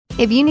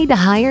If you need to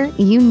hire,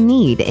 you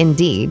need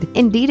Indeed.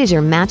 Indeed is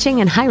your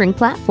matching and hiring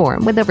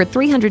platform with over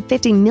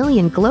 350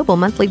 million global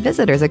monthly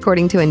visitors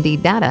according to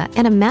Indeed data,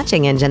 and a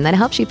matching engine that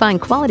helps you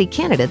find quality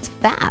candidates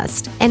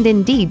fast. And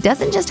Indeed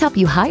doesn't just help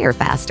you hire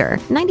faster.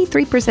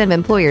 93% of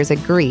employers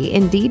agree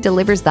Indeed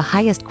delivers the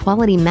highest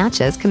quality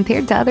matches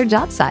compared to other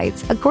job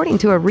sites, according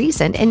to a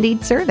recent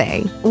Indeed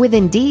survey. With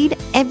Indeed,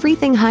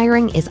 everything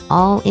hiring is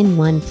all in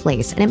one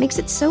place, and it makes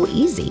it so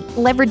easy.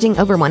 Leveraging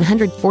over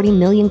 140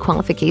 million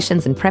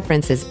qualifications and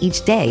preferences each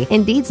day,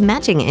 Indeed's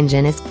matching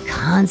engine is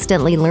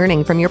constantly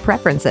learning from your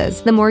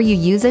preferences. The more you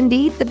use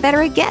Indeed, the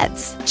better it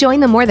gets. Join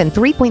the more than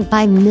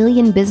 3.5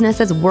 million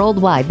businesses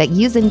worldwide that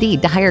use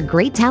Indeed to hire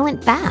great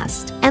talent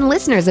fast. And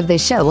listeners of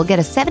this show will get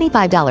a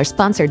 $75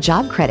 sponsored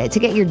job credit to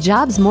get your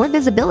jobs more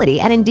visibility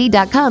at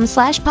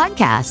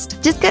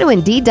Indeed.com/podcast. Just go to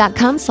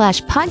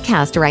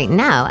Indeed.com/podcast right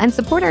now and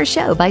support our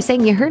show by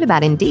saying you heard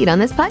about Indeed on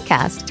this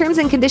podcast. Terms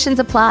and conditions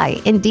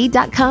apply.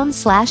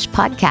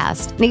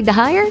 Indeed.com/podcast. Need to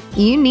hire?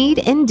 You need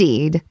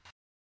Indeed.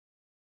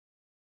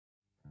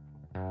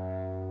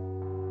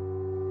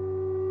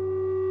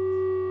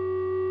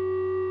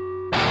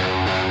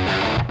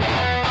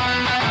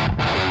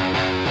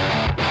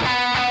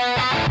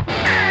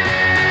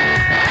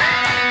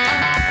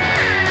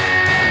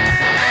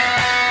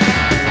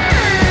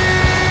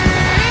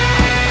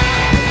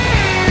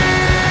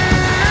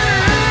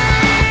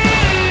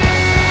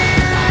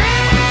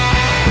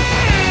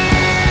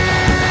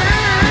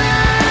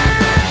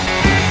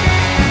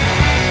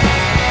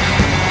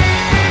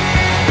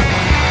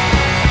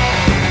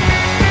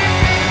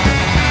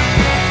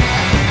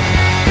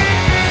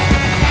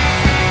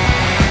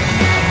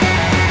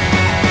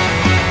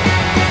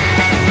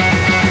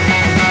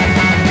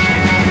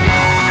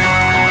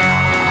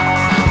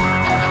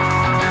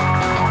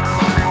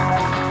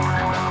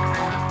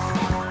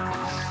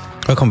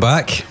 Welcome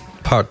back,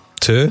 part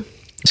 2,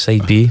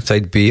 Side B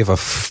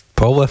of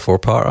probably a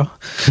 4-parter.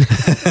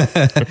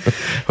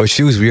 Which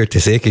feels weird to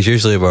say, because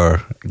usually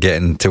we're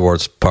getting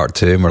towards part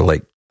 2 and we're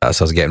like,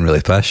 that's us getting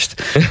really pissed.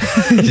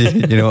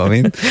 You know what I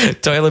mean?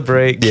 Toilet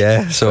break.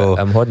 Yeah, so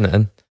I'm holding it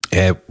in.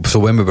 So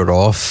when we were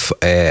off,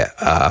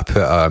 I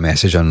put a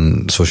message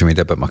on social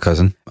media about my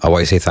cousin. I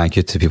want to say thank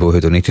you to people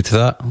who donated to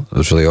that. It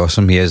was really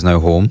awesome. He is now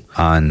home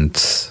and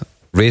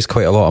raised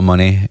quite a lot of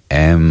money,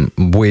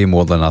 way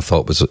more than I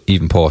thought was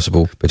even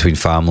possible, between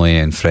family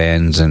and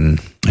friends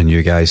and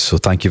you guys. So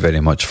thank you very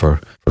much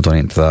for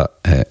donating to that.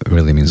 It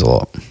really means a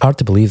lot. Hard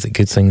to believe that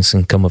good things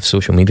can come of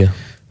social media.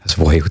 It's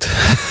wild.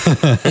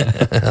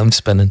 I'm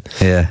spinning.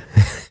 Yeah.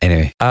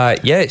 Anyway.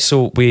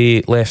 So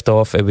we left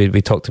off,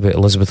 we talked about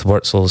Elizabeth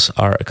Wurzel's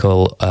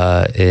article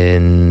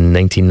in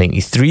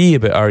 1993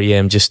 about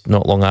R.E.M, just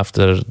not long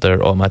after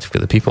their Automatic for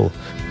the People.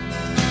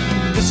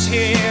 This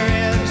here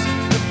is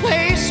the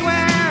place where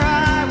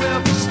I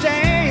will be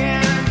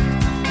staying.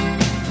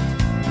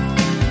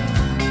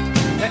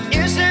 There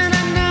isn't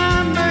a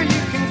number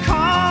you can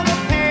call the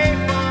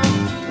paper.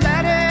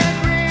 Let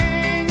it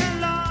ring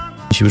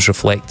along. She was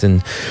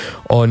reflecting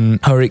on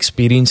her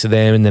experience of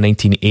them in the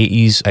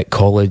 1980s at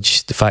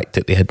college, the fact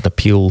that they had an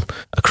appeal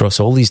across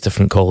all these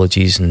different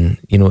colleges, and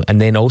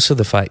then also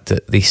the fact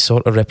that they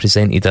sort of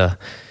represented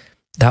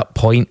that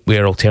point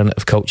where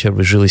alternative culture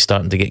was really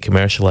starting to get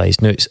commercialised.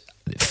 Now, it's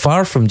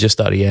far from just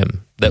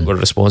R.E.M that were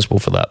responsible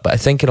for that, but I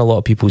think in a lot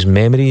of people's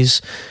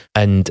memories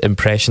and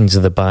impressions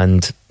of the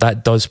band,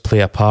 that does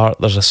play a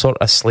part. There's a sort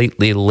of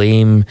slightly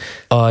lame,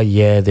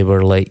 they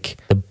were like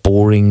the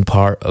boring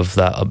part of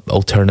that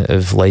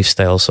alternative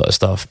lifestyle sort of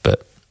stuff.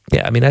 But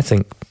yeah, I mean, I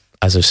think,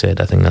 as I've said,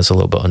 I think that's a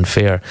little bit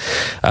unfair.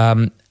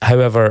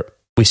 However,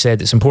 we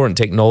said it's important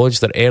to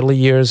acknowledge their early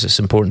years. It's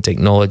important to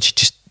acknowledge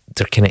just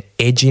their kind of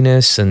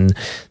edginess and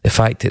the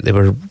fact that they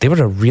were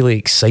a really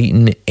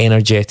exciting,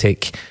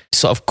 energetic,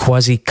 sort of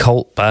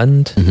quasi-cult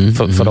band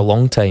for a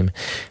long time.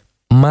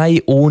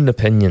 My own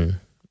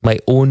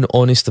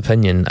honest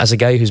opinion, as a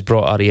guy who's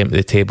brought R.E.M to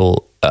the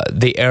table,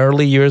 the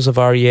early years of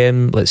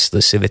R.E.M, let's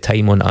say the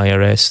time on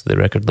I.R.S, the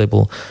record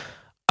label,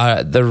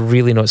 they're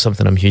really not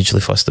something I'm hugely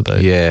fussed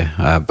about. Yeah,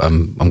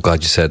 I'm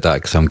glad you said that,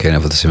 because I'm kind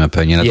of of the same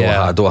opinion.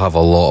 I don't have a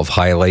lot of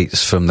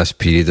highlights from this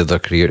period of their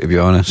career, to be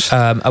honest.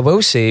 I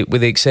will say,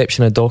 with the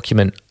exception of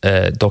Document.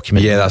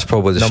 Yeah, that's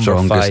probably the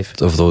strongest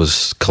 5 of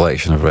those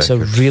collection of records.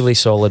 It's a really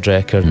solid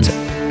record.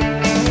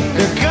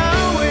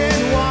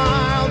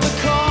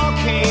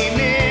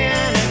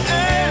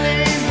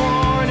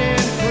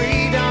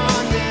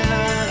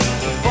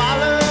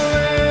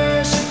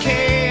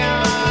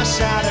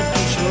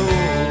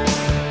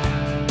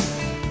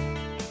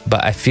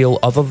 But I feel,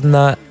 other than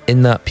that,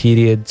 in that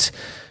period,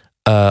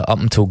 up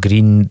until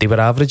Green, they were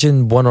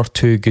averaging 1 or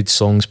 2 good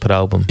songs per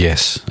album.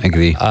 Yes, I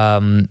agree.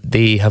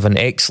 They have an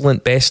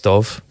excellent best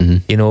of,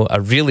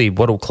 a really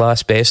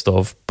world-class best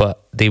of,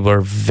 but they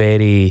were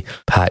very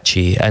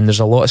patchy. And there's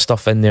a lot of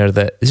stuff in there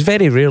that is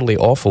very rarely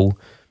awful,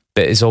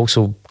 but is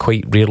also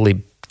quite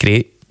rarely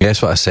great. Yeah,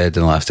 that's what I said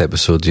in the last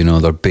episode.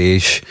 They're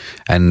beige,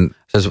 and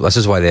this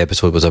is why the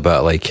episode was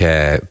about like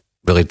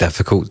really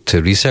difficult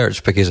to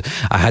research, because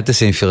I had the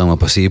same feeling with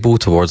Placebo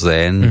towards the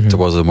end,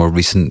 towards the more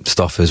recent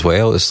stuff as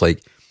well. It's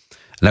like,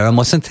 now I'm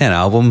listening to an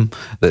album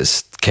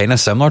that's kind of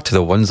similar to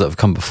the ones that have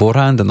come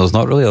beforehand, and there's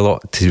not really a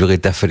lot to really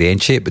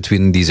differentiate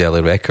between these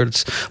early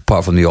records,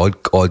 apart from the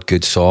odd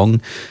good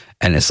song.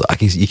 And it's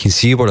you can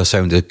see where the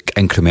sound is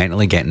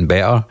incrementally getting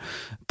better,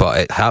 but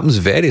it happens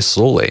very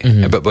slowly.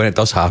 But when it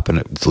does happen,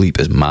 the leap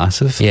is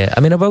massive. Yeah, I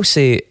mean, I will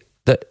say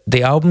that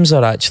the albums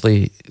are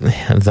actually,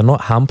 they're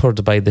not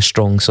hampered by the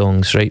strong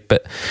songs, right?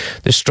 But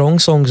the strong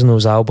songs in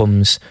those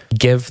albums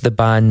give the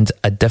band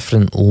a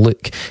different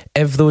look.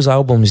 If those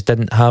albums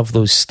didn't have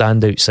those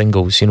standout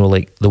singles, you know,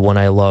 like The One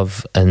I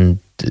Love and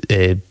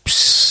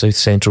South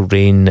Central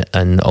Rain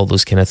and all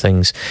those kind of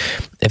things,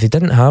 if they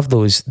didn't have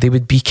those, they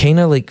would be kind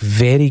of like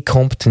very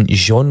competent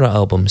genre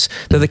albums.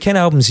 They're the kind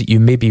of albums that you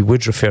maybe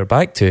would refer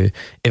back to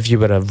if you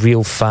were a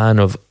real fan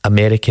of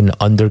American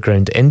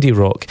underground indie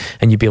rock,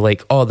 and you'd be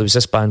like, oh, there was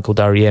this band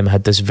called R.E.M.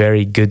 had this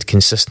very good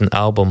consistent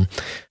album.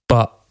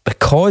 But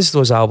because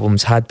those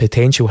albums had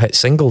potential hit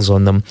singles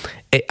on them,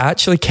 it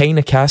actually kind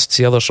of casts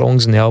the other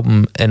songs in the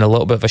album in a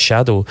little bit of a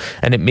shadow,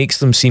 and it makes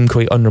them seem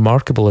quite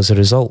unremarkable as a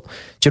result.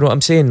 Do you know what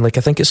I'm saying? Like,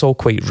 I think it's all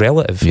quite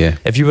relative. Yeah.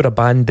 If you were a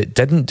band that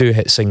didn't do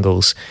hit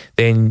singles,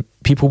 then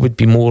people would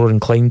be more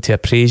inclined to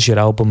appraise your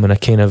album in a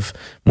kind of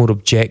more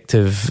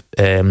objective,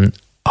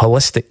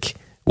 holistic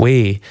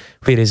way,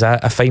 whereas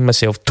I find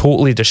myself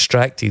totally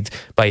distracted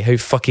by how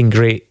fucking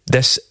great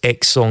this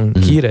X song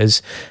here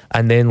is,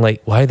 and then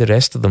like, why are the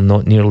rest of them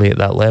not nearly at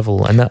that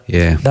level? And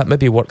that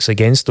maybe works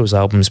against those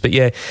albums. But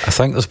yeah, I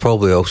think there's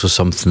probably also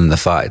something in the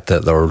fact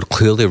that they're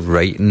clearly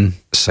writing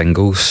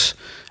singles,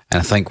 and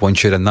I think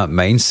once you're in that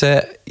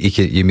mindset,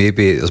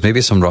 there's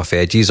maybe some rough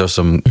edges or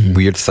some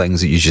weird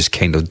things that you just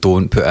kind of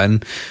don't put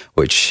in,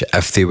 which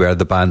if they were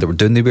the band that were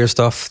doing the weird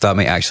stuff, that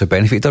might actually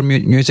benefit their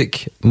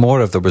music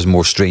more if there was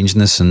more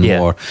strangeness and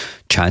more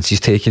chances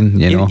taken.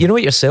 You know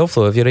it yourself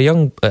though, if you're a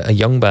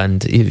young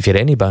band, if you're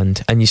any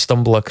band, and you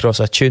stumble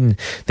across a tune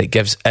that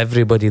gives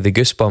everybody the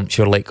goosebumps,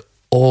 you're like,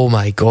 oh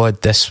my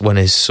god, this one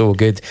is so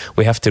good,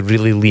 we have to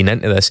really lean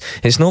into this.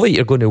 It's not like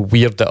you're going to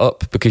weird it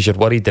up because you're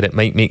worried that it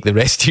might make the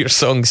rest of your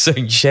song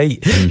sound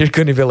shite. You're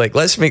going to be like,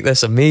 let's make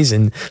this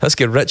amazing, let's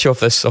get rich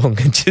off this song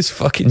and just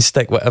fucking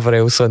stick whatever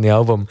else on the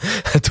album.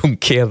 I don't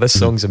care, this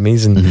song's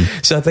amazing.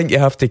 So I think you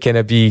have to kind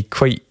of be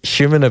quite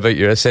human about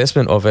your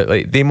assessment of it.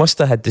 Like, they must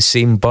have had the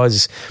same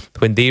buzz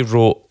when they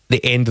wrote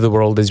The End of the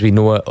World as We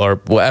Know It, or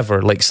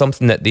whatever, like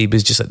something that they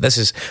was just like, this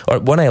is, or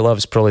One I Love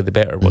is probably the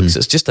better one, 'cause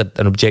it's just an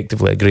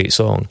objectively a great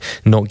song,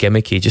 not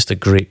gimmicky, just a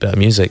great bit of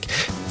music.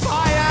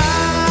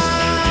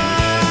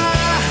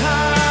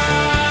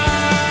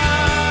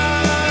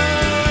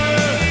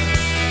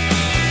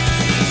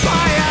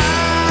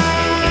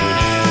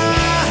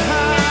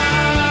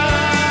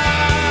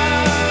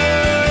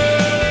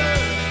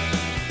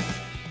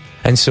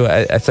 And so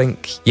I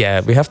think,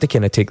 yeah, we have to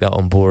kind of take that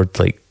on board.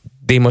 Like,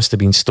 they must have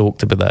been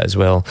stoked about that as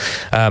well.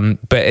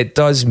 But it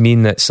does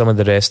mean that some of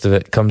the rest of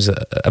it comes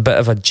a bit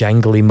of a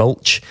jangly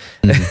mulch.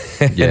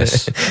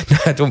 Yes.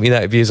 I don't mean that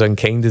to be as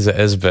unkind as it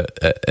is, but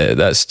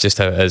that's just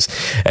how it is.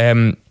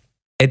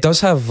 It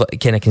does have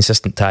kind of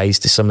consistent ties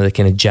to some of the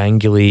kind of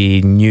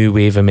jangly new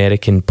wave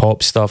American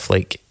pop stuff,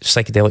 like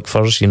Psychedelic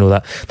Furs, you know,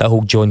 that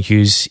whole John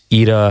Hughes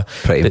era.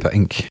 Pretty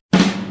Pink.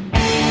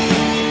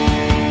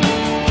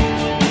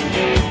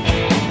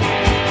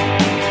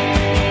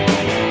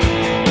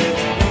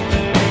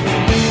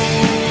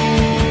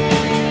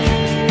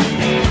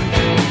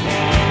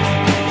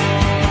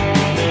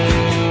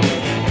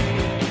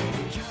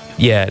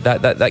 Yeah,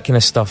 that kind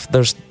of stuff.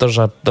 There's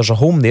a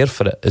home there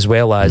for it, as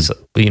well as,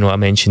 you know, I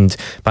mentioned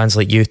bands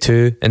like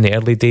U2 in the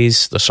early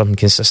days. There's something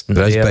consistent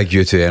there. There's big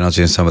U2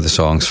 energy in some of the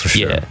songs, for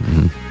sure. Yeah.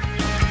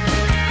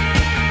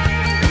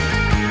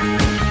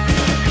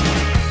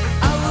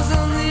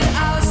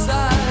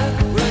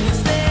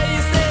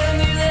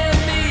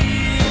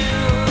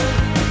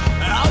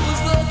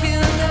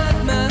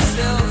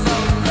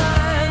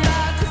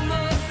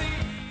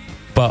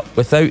 But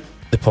without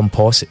the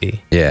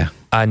pomposity. Yeah.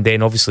 And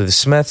then obviously the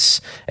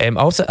Smiths.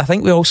 I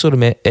think we also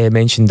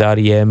mentioned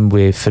R.E.M.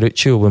 with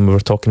Ferruccio when we were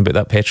talking about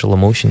that Petrol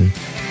Emotion.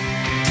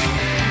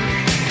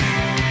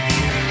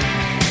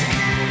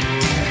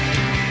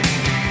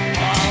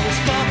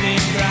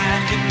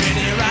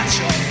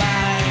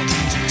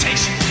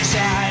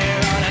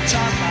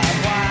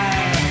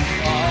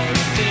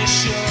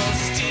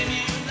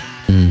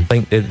 I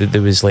think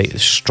there was like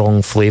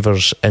strong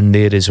flavours in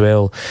there as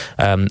well.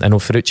 I know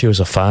Ferruccio was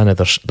a fan of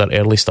their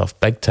early stuff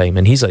big time,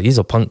 and he's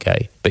a punk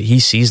guy, but he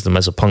sees them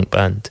as a punk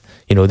band.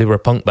 You know, they were a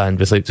punk band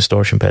without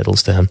distortion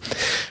pedals to him.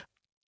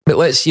 But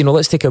let's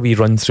take a wee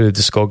run through the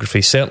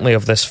discography, certainly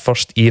of this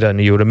first era. And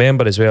you'll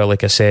remember as well,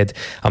 like I said,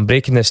 I'm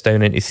breaking this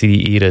down into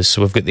 3 eras.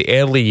 So we've got the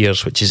early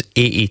years, which is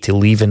 80 to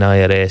leaving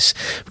I.R.S.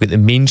 We've got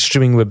the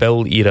mainstreaming with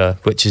Bill era,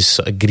 which is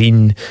sort of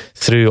Green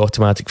through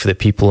Automatic for the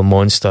People and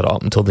Monster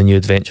up until the New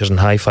Adventures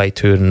and Hi-Fi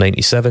tour in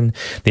 97.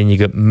 Then you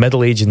got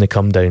Middle Age and the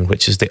Come Down,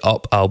 which is the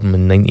Up album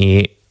in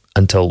 98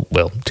 until,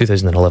 well,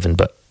 2011,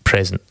 but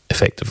present,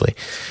 effectively.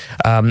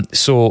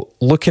 So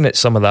looking at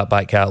some of that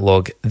back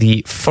catalogue,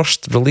 the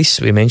first release,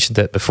 we mentioned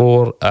it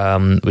before,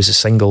 was a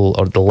single,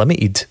 or the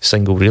limited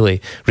single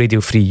really,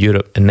 Radio Free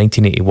Europe in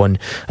 1981,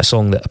 a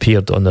song that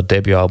appeared on their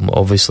debut album,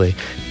 obviously.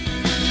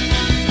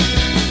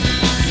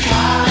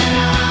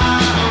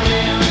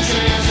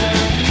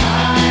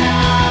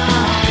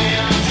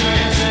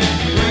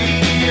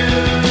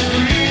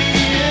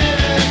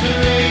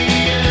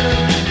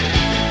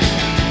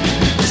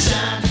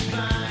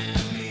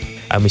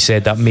 And we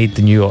said that made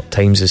the New York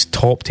Times'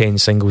 top 10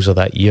 singles of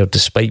that year,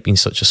 despite being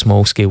such a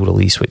small-scale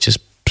release, which is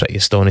pretty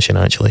astonishing,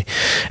 actually.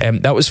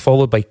 That was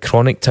followed by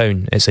Chronic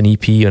Town. It's an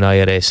EP on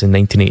I.R.S. in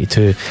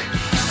 1982.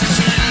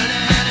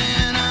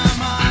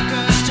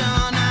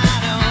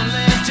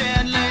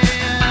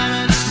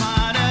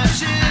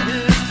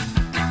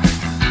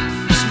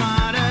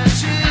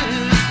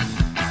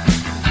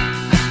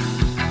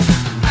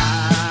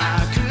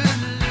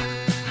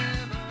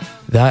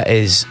 That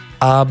is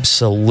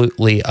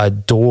absolutely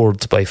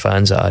adored by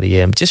fans at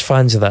R.E.M. Just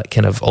fans of that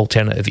kind of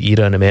alternative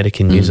era in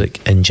American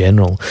music in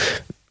general.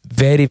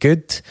 Very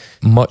good,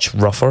 much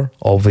rougher,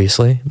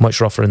 obviously, much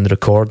rougher in the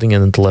recording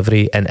and the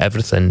delivery and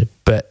everything,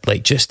 but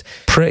like just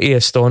pretty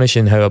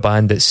astonishing how a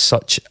band at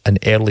such an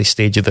early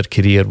stage of their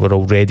career were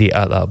already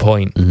at that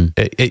point.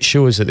 It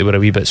shows that they were a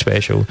wee bit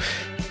special.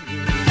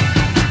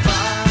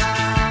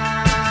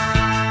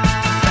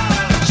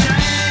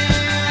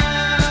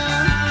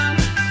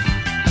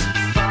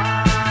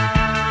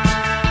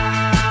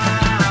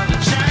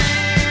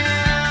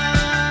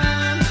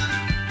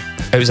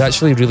 It was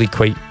actually really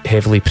quite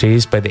heavily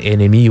praised by the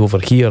NME over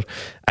here,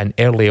 and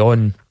early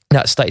on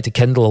that started to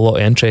kindle a lot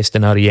of interest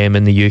in R.E.M.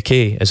 in the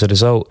UK as a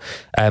result,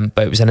 but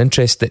it was an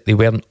interest that they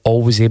weren't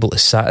always able to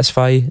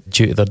satisfy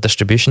due to their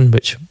distribution,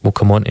 which we'll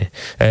come on to.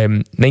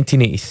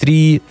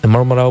 1983, the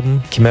Murmur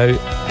album came out.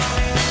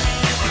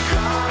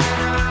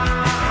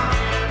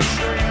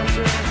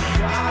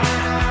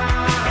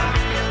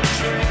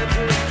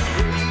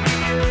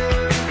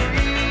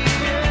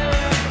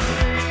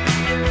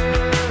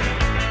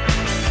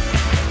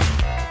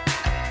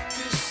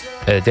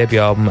 Debut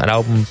album, an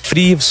album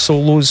free of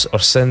solos or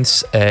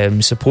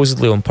synths,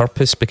 supposedly on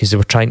purpose because they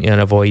were trying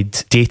to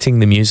avoid dating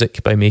the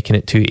music by making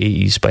it too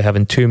 80s, by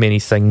having too many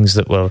things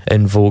that were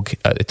in vogue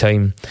at the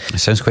time. It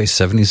sounds quite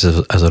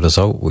 70s as a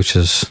result, which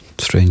is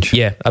strange.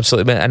 Yeah,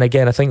 absolutely. And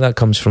again, I think that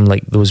comes from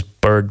like those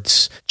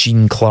Birds,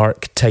 Gene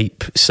Clark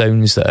type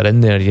sounds that are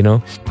in there, you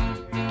know?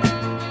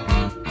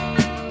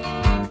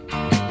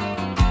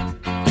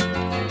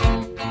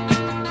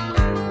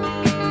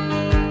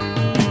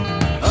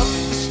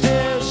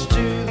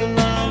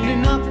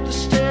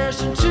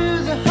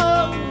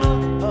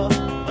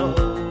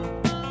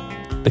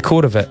 The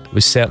core of it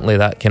was certainly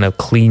that kind of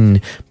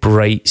clean,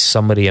 bright,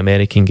 summery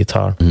American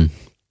guitar.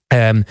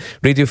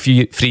 Radio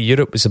Free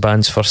Europe was the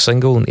band's first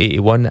single in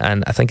 81,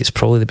 and I think it's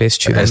probably the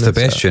best tune. It's the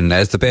best tune.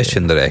 It's the best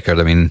tune in the record.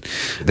 I mean,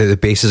 the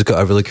bass has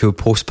got a really cool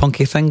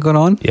post-punky thing going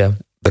on. Yeah.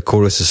 The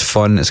chorus is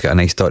fun. It's got a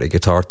nice dirty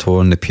guitar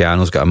tone. The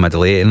piano's got a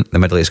middle eight in. The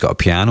middle eight's got a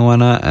piano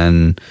in it,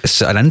 and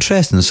it's an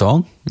interesting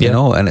song, you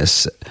know, and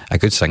it's a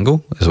good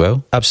single as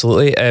well.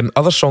 Absolutely.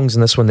 Other songs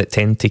in this one that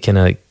tend to kind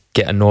of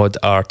get a nod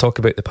are Talk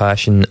About the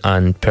Passion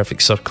and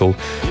Perfect Circle.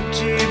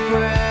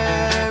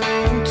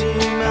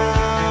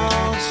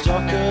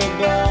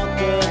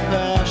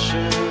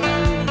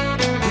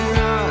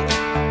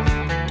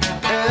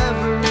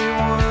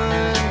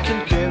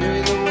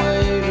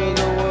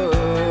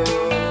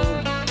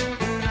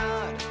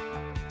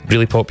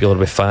 Really popular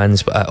with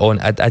fans, but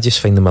I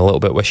just find them a little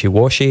bit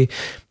wishy-washy.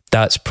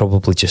 That's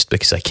probably just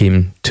because I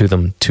came to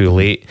them too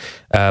late.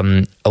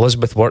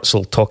 Elizabeth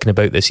Wurtzel, talking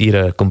about this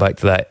era, going back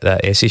to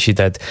that essay she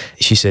did,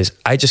 she says,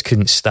 I just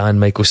couldn't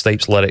stand Michael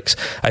Stipe's lyrics.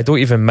 I don't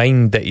even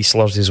mind that he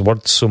slurs his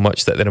words so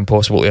much that they're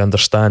impossible to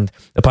understand.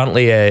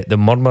 Apparently, the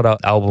Murmur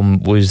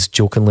album was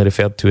jokingly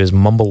referred to as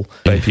mumble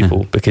by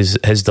people because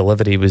his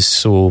delivery was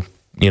so,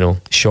 you know,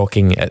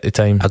 shocking at the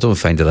time. I don't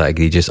find it that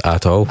egregious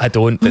at all. I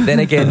don't, but then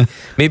again,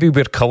 maybe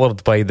we're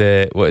coloured by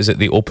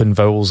the open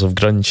vowels of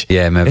grunge.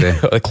 Yeah, maybe.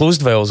 The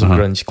closed vowels of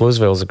grunge.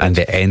 Closed vowels of grunge. And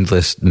the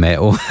endless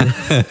metal.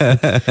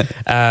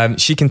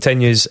 She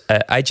continues,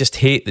 I just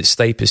hate that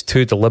Stipe is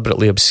too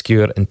deliberately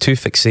obscure and too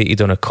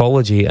fixated on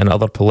ecology and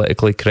other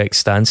politically correct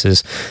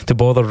stances to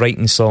bother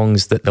writing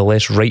songs that the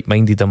less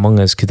right-minded among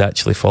us could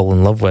actually fall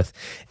in love with.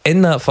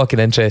 Isn't that fucking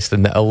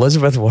interesting that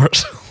Elizabeth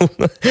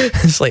Wurtzel,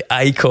 this like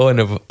icon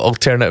of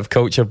alternative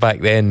culture back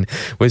then,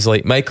 was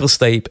like, Michael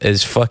Stipe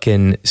is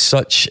fucking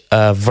such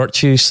a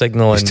virtue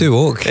signalling. He's too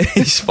woke.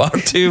 He's far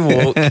too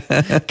woke.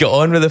 Get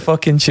on with the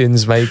fucking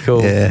tunes,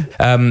 Michael. Yeah.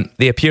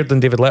 They appeared on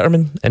David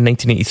Letterman in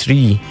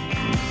 1983.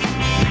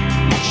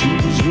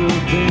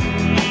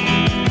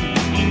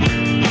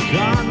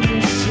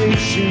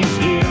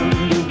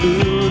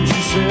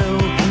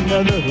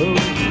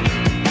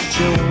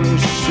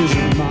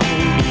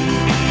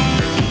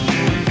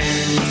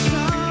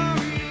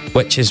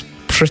 Which is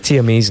pretty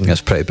amazing.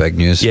 That's pretty big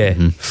news. Yeah,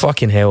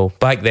 fucking hell.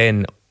 Back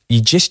then,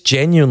 you just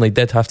genuinely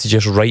did have to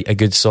just write a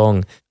good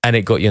song and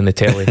it got you on the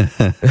telly.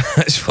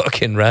 That's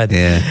fucking rad.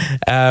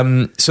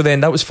 Yeah. So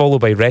then that was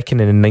followed by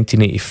Reckoning in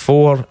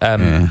 1984. Yeah.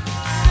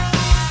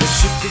 They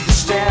shifted the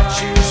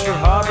statues for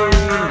harboring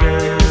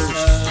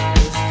ghosts.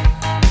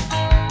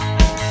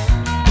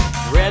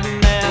 Red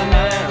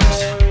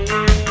M&Ms,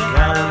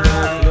 got on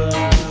their clothes.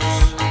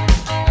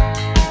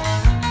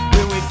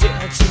 When we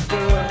dance the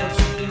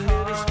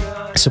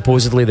birds.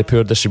 Supposedly the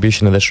poor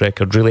distribution of this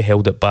record really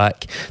held it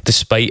back,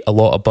 despite a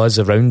lot of buzz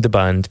around the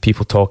band,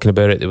 people talking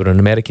about it. They were on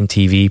American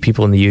TV,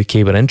 people in the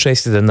UK were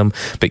interested in them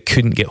but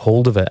couldn't get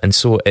hold of it, and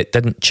so it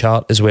didn't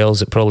chart as well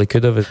as it probably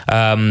could have.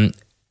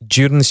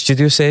 During the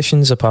studio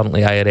sessions,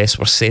 apparently I.R.S.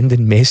 were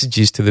sending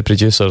messages to the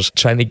producers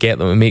trying to get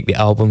them to make the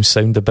album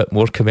sound a bit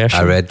more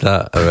commercial. I read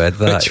that.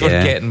 Which were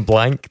getting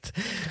blanked.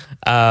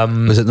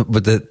 Was it?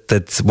 But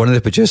did one of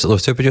the producers,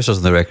 those two producers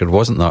on the record,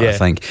 wasn't that? Yeah. I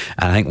think,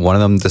 and I think one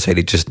of them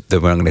decided just they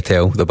weren't going to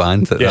tell the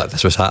band that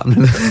this was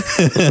happening.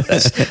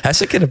 That's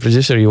the kind of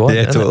producer you want.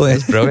 Yeah, isn't totally. It?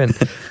 It's brilliant.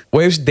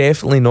 Well, it was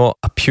definitely not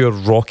a pure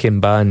rocking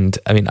band.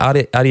 I mean,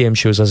 R.E.M.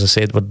 shows, as I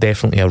said, were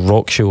definitely a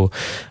rock show.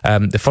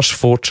 The first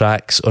 4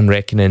 tracks on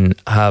Reckoning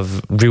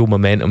have real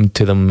momentum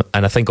to them,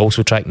 and I think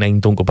also track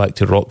 9, Don't Go Back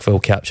to Rockville,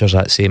 captures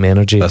that same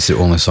energy. That's the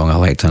only song I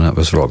liked in it,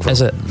 was Rockville.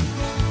 Is it? Don't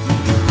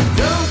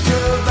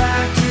go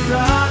back to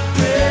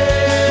Rockville.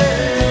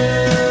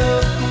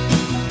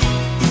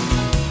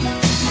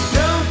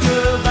 Don't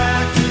go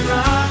back to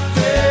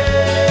Rockville.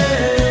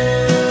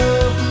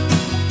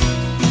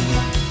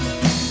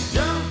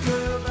 Don't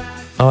go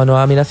back. Oh no,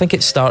 I mean, I think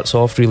it starts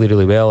off really,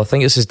 really well. I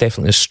think this is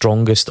definitely the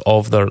strongest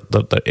of their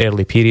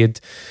early period.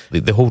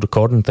 The whole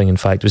recording thing, in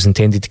fact, was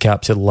intended to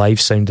capture the live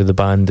sound of the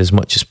band as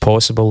much as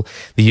possible.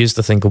 They used,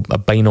 I think, a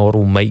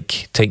binaural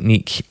mic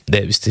technique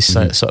that was to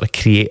sort of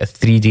create a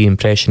 3D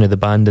impression of the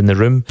band in the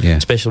room,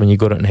 especially when you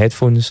got it in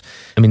headphones.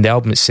 I mean, the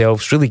album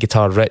itself is really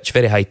guitar rich,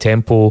 very high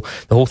tempo.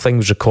 The whole thing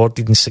was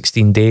recorded in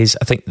 16 days.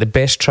 I think the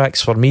best tracks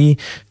for me,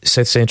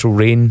 South Central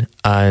Rain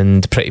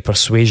and Pretty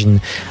Persuasion.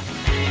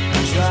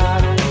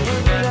 Try to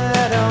put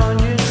that on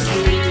your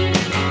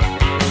sleeve.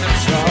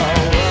 It's all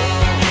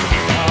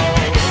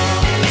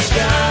in the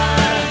sky.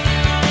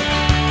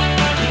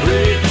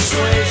 Great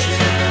persuasion.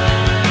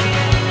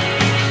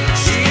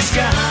 She's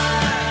got.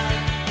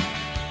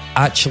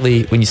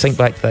 Actually, when you think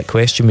back to that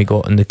question we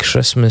got in the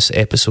Christmas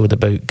episode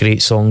about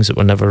great songs that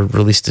were never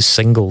released as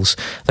singles,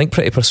 I think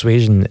Pretty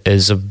Persuasion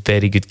is a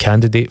very good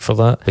candidate for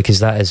that, because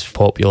that is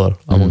popular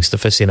amongst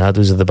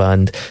aficionados of the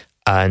band.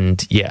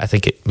 And yeah, I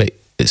think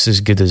it's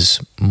as good as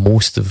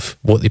most of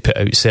what they put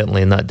out,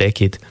 certainly in that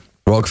decade.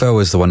 Rockville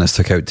was the one that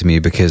stuck out to me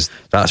because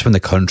that's when the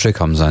country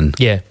comes in.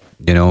 Yeah.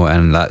 You know,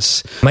 and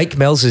that's... Mike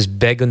Mills is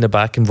big on the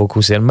backing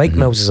vocals there. Mike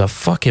Mills is a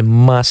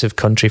fucking massive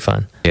country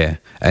fan. Yeah,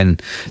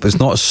 and it's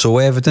not so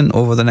evident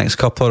over the next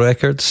couple of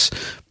records,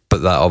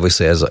 but that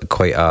obviously is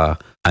quite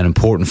an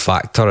important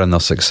factor in their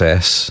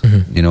success.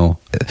 You know,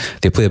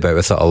 they play about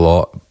with it a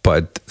lot,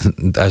 but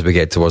as we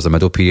get towards the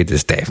middle period,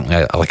 it's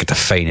definitely like a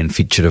defining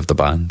feature of the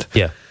band.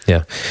 Yeah.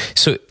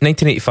 So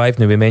 1985,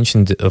 now we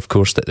mentioned, of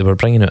course, that they were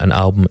bringing out an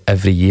album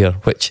every year,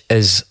 which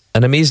is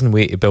an amazing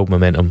way to build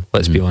momentum,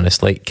 let's be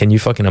honest. Like, can you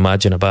fucking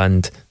imagine a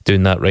band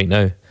doing that right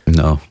now?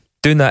 No.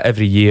 Doing that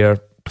every year.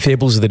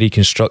 Fables of the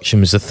Reconstruction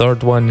was the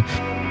third one.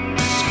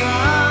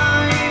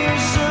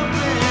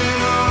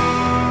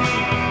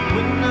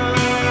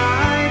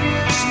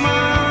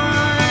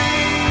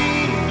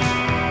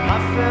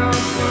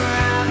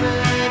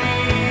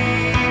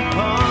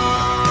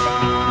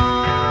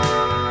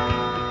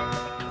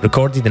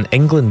 Recorded in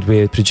England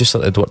with a producer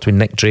that had worked with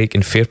Nick Drake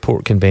in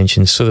Fairport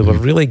conventions, so they were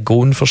really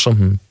going for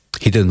something.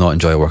 He did not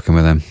enjoy working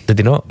with them. Did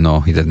he not? No,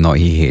 he did not.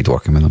 He hated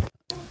working with them.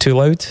 Too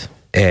loud?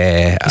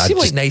 They I seem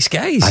like just- nice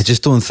guys. I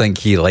just don't think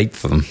he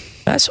liked them.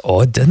 That's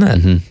odd, isn't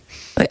it?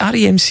 Like,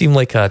 R.E.M. seem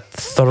like a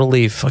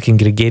thoroughly fucking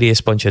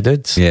gregarious bunch of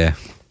dudes. Yeah,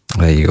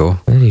 there you go.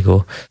 There you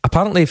go.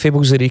 Apparently,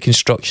 Fables of the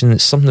Reconstruction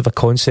is something of a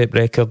concept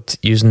record,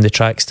 using the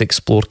tracks to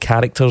explore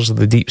characters of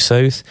the Deep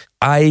South.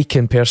 I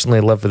can personally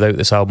live without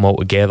this album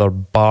altogether,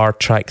 bar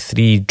track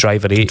 3,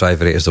 Driver 8,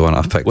 Driver 8 is the one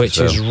I've picked, which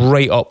as is well.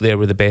 right up there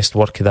with the best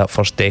work of that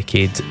first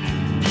decade.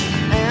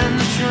 And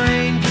the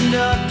train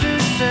conductor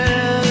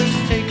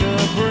says, take a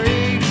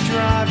break,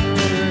 driver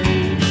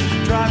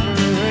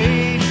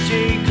 8,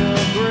 take a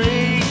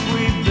break.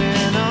 We've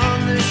been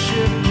on this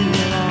ship too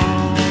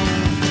long.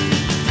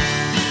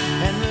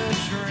 And the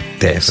train.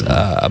 Definitely.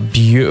 A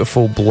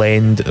beautiful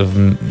blend of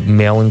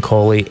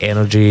melancholy,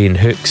 energy and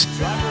hooks.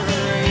 Driver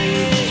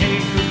 8,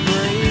 take a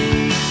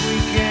break. We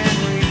can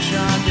reach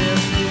our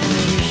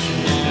destination.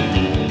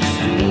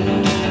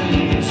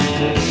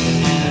 Still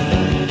easy.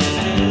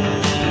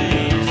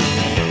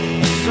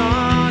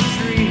 Saw a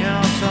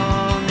treehouse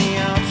on the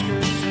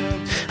outskirts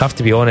of. Have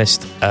to be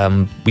honest,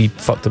 we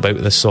fucked about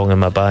with this song in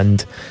my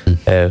band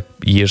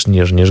years and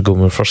years and years ago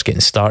when we were first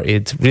getting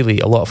started. Really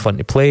a lot of fun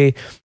to play.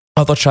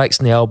 Other tracks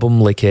in the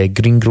album, like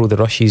Green Grow the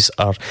Rushes,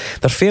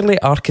 they're fairly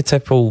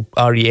archetypal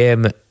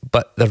R.E.M,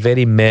 but they're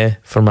very meh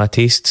for my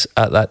tastes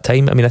at that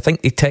time. I mean, I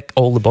think they tick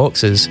all the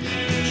boxes.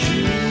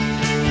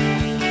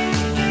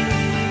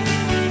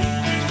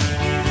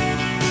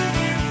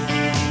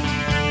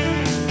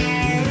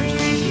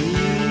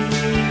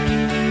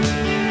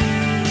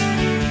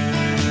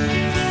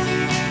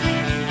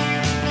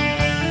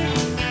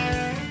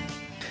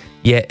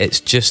 yet it's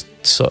just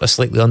sort of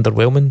slightly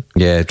underwhelming.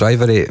 Yeah,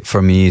 Driver 8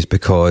 for me is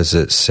because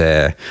it's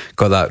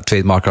got that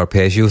trademark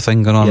arpeggio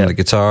thing going on Yeah. the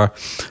guitar,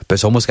 but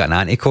it's almost got an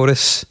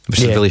anti-chorus, which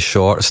is Yeah. a really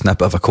short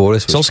snippet of a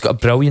chorus. It's also got a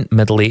brilliant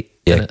middle eight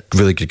in Yeah, it.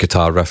 really good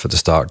guitar riff at the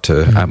start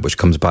too, which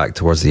comes back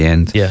towards the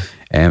end. Yeah.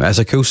 It's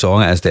a cool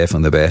song. It is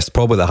definitely the best.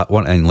 Probably the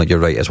one, and like you're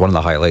right, it's one of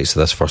the highlights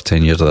of this first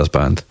 10 years of this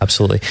band.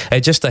 Absolutely.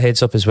 Just a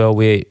heads up as well,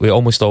 we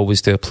almost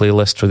always do a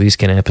playlist for these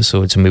kind of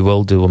episodes, and we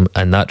will do them,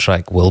 and that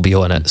track will be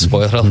on it.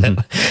 Spoiler alert.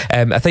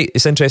 I think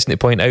it's interesting to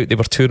point out they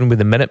were touring with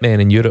the Minutemen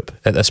in Europe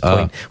at this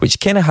point, which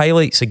kind of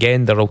highlights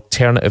again their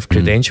alternative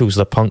credentials,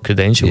 their punk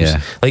credentials.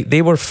 Yeah. Like,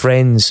 they were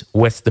friends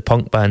with the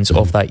punk bands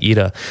of that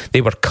era.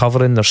 They were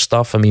covering their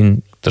stuff. I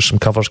mean, there's some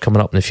covers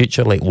coming up in the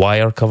future, like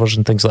Wire covers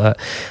and things like that.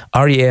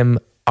 R.E.M.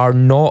 are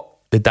not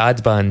the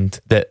dad band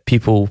that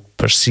people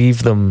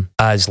perceive them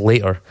as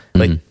later.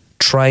 Like,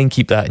 try and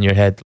keep that in your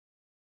head.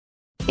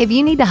 If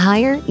you need to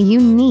hire, you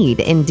need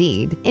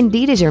Indeed.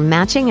 Indeed is your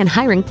matching and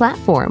hiring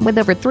platform with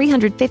over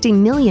 350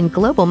 million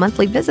global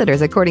monthly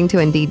visitors according to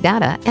Indeed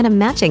data, and a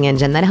matching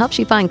engine that helps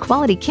you find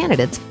quality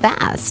candidates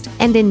fast.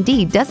 And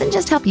Indeed doesn't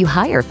just help you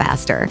hire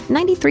faster.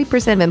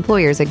 93% of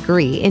employers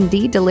agree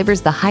Indeed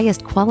delivers the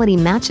highest quality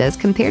matches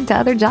compared to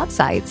other job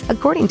sites,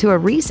 according to a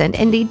recent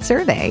Indeed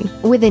survey.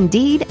 With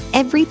Indeed,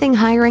 everything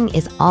hiring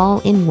is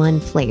all in one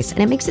place, and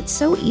it makes it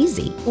so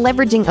easy.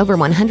 Leveraging over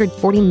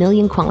 140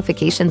 million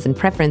qualifications and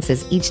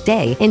preferences each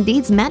day,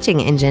 Indeed's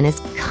matching engine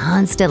is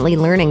constantly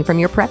learning from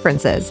your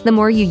preferences. The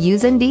more you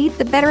use Indeed,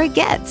 the better it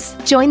gets.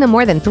 Join the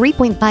more than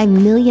 3.5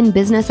 million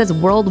businesses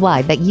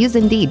worldwide that use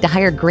Indeed to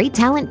hire great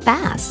talent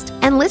fast.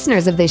 And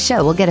listeners of this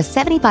show will get a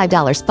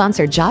 $75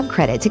 sponsored job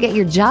credit to get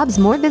your jobs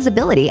more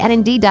visibility at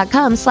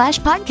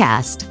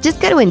Indeed.com/podcast. Just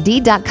go to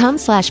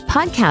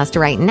Indeed.com/podcast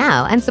right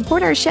now and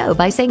support our show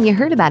by saying you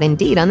heard about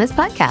Indeed on this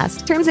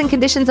podcast. Terms and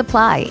conditions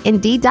apply.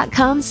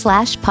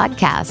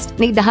 Indeed.com/podcast.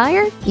 Need to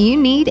hire? You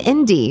need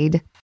Indeed.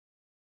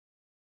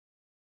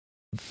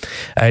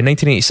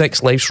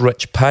 1986, Life's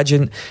Rich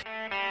Pageant.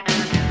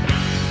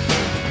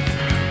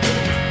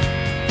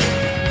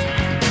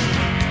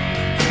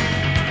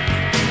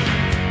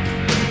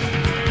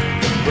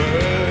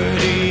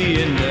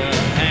 Birdie in the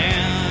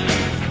hand,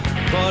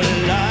 but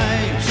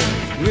life's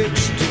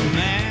rich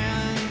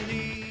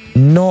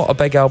demanding. Not a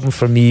big album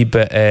for me,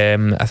 but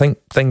I think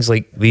things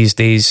like these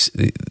days,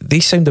 they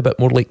sound a bit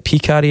more like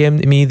peak R.E.M.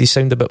 to me. They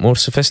sound a bit more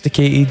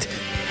sophisticated.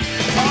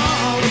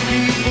 All the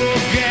people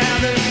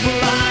gathered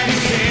blind,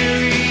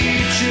 carry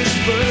each other's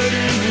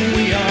burden.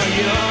 We are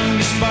young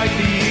despite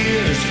the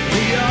years.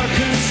 We are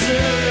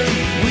concerned.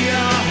 We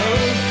are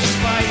hope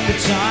despite the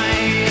time.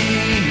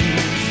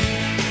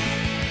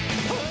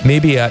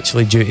 Maybe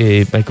actually due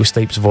to Michael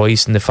Stipe's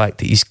voice and the fact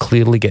that he's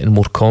clearly getting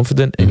more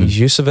confident in his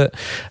use of it.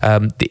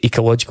 The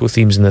ecological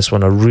themes in this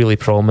one are really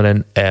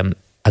prominent.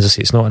 As I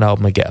say, it's not an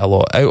album I get a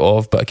lot out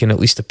of, but I can at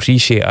least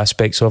appreciate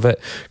aspects of it.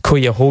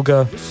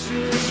 Cuyahoga. This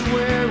is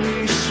where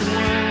we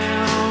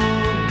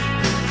swam.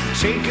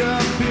 Take a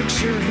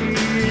picture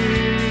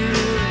here.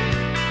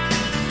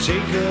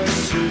 Take a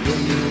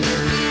souvenir.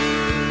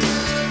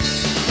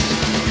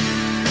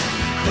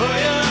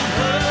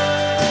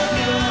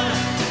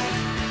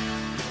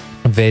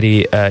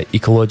 Very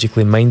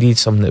ecologically minded,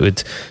 something that would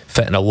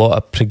fit in a lot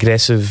of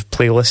progressive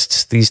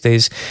playlists these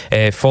days.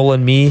 Fall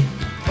on Me.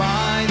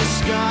 By the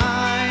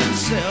sky and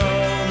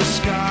tell the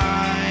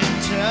sky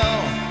and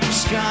tell the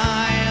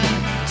sky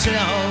and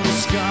tell the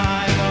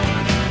sky.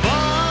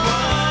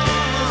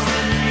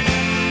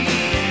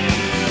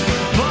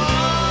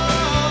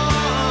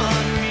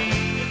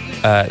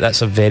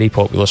 That's a very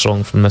popular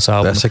song from this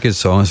album. That's a good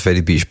song. It's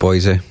very Beach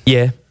Boys-y.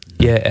 Yeah,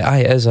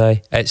 it is.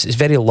 It's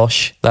very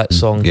lush, that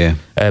song. yeah.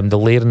 The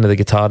layering of the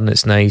guitar, and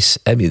it's nice.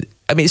 I mean,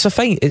 it's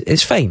fine.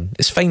 It's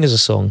fine as a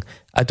song.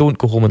 I don't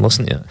go home and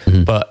listen to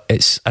it, but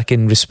I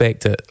can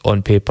respect it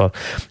on paper.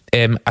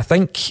 I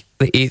think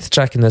the 8th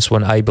track in this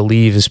one, I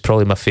Believe, is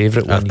probably my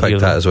favourite one. I've picked here.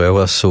 that as well.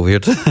 That's so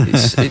weird.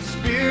 It's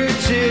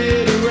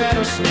Spirited a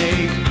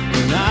rattlesnake.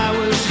 When I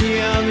was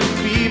young, a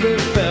fever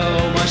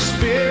fell my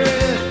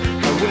spirit.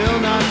 I will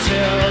not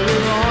tell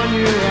her on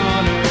your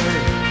honor,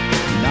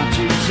 not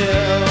to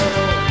tell.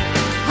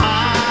 I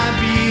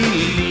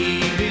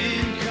believe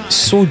in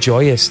so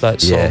joyous,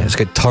 that song. Yeah, it's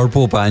got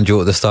turbo banjo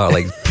at the start,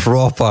 like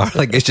proper.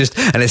 Like it's just,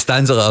 and it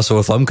stands like a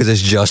sore thumb because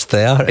it's just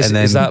there. Is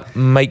that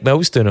Mike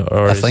Mills doing it?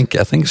 Or I think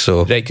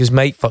so. Right, because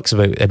Mike fucks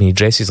about. I mean, he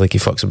dresses like he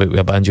fucks about with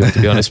a banjo,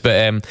 to be honest.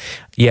 But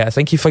yeah, I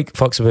think he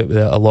fucks about with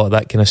a lot of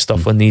that kind of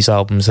stuff on these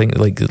albums. I think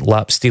like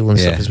lap steel and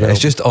stuff as well. It's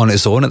just on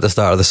its own at the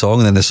start of the song,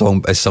 and then the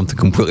song is something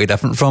completely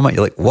different from it.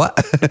 You're like, what?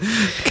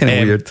 Kind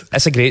of weird.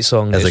 It's a great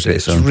song. It's a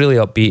great song. It's really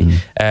upbeat,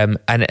 and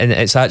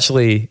it's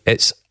actually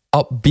its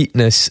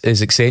upbeatness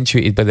is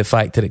accentuated by the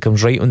fact that it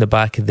comes right on the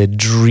back of the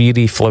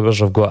dreary Flowers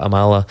of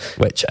Guatemala,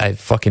 which I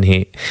fucking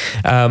hate.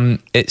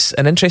 It's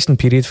an interesting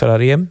period for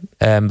R.E.M.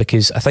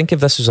 Because I think if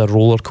this was a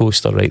roller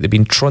coaster, right, they've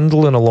been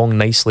trundling along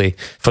nicely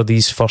for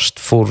these first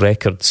 4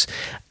 records,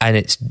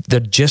 and they're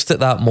just at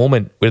that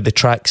moment where the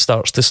track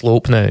starts to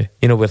slope now,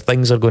 where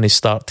things are going to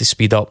start to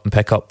speed up and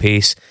pick up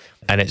pace.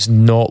 and it's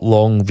not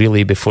long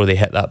really before they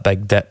hit that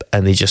big dip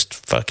and they just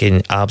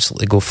fucking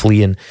absolutely go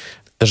fleeing.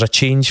 There's a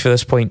change for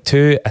this point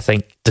too. I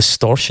think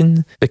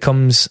distortion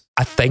becomes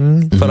a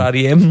thing for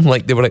R.E.M.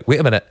 Like, they were like, wait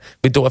a minute,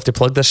 we don't have to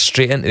plug this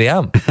straight into the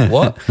amp.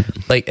 What?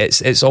 Like,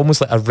 it's almost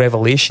like a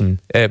revelation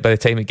by the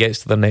time it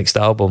gets to their next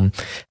album.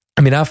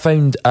 I mean, I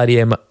found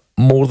R.E.M.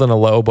 more than a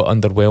little bit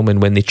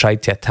underwhelming when they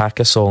tried to attack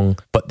a song,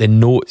 but the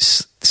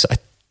notes sort of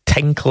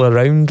tinkle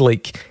around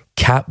like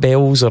cat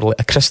bells or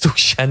like a crystal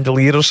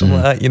chandelier or something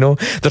like that, you know?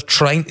 They're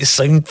trying to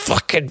sound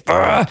fucking...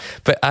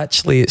 but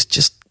actually it's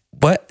just...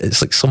 What?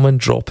 It's like someone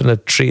dropping a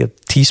tray of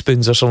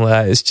teaspoons or something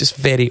like that. It's just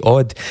very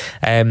odd.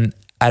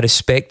 I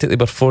respect that they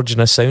were forging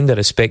a sound. I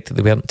respect that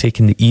they weren't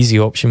taking the easy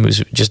option,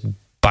 was just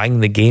bang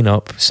the gain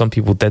up. Some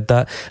people did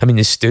that. I mean,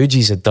 the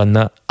Stooges had done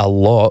that a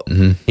lot,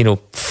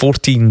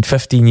 14,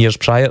 15 years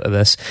prior to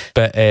this.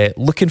 But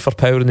looking for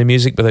power in the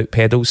music without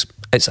pedals,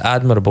 it's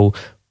admirable,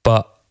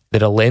 but the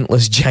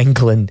relentless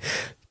jangling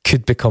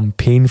could become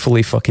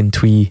painfully fucking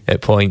twee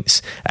at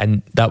points,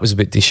 and that was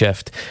about to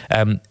shift.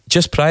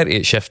 Just prior to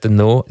it shifting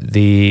though,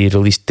 they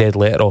released Dead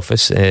Letter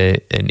Office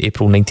in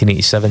April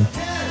 1987.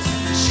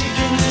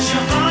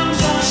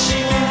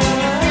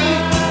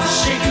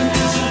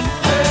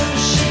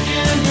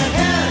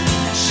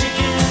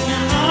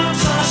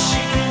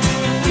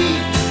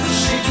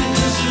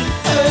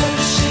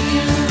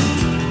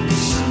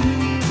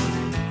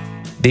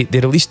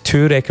 They released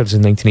 2 records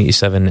in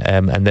 1987,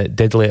 and the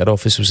Dead Letter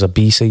Office was a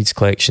B-sides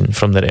collection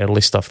from their early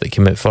stuff that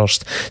came out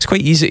first. It's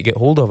quite easy to get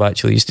hold of,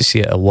 actually. I used to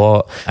see it a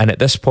lot. And at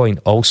this point,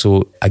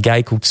 also, a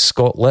guy called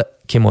Scott Litt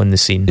came on the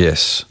scene.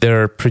 Yes.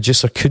 Their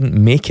producer couldn't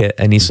make it,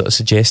 and he sort of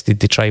suggested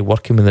they try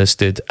working with this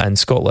dude, and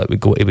Scott Litt would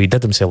go away. He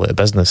did himself out of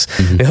business,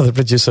 the other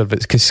producer,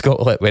 but because Scott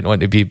Litt went on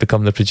to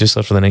become the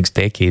producer for the next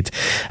decade.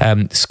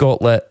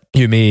 Scott Litt,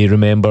 you may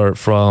remember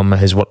from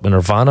his work with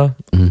Nirvana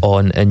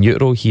on In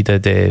Utero. He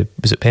did,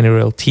 was it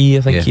Pennyroyal Tea,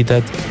 I think he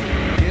did.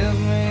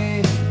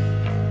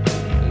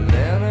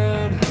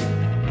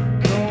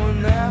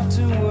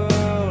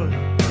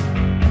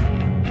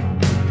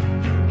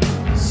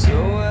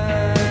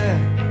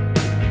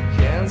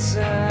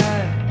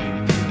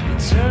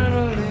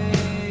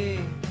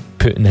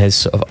 Putting his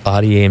sort of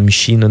R.E.M.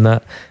 sheen on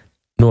that.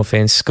 No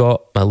offence,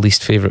 Scott, my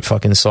least favourite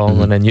fucking song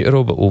on In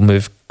Utero, but we'll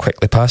move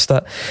quickly past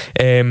that.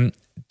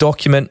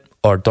 Document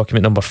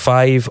number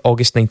 5,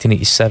 August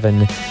 1987.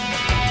 The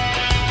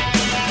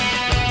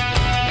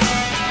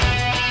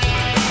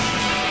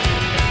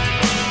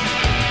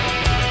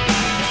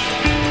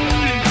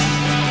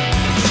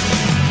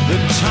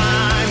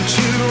time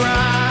to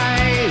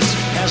rise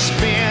has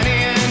been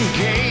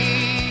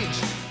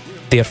engaged.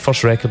 Their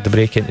first record to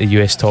break into the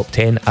US top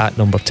 10 at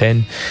number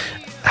 10.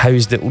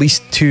 Housed at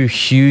least 2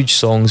 huge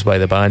songs by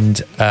the band.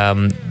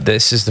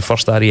 This is the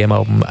first R.E.M.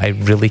 album I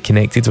really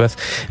connected with.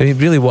 I mean,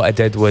 really what I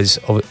did was,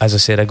 as I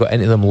said, I got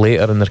into them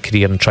later in their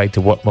career and tried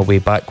to work my way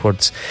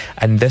backwards,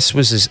 and this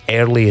was as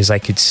early as I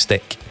could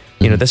stick.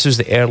 You know, this was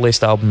the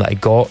earliest album that I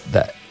got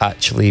that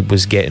actually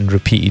was getting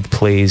repeated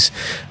plays.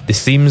 The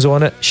themes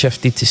on it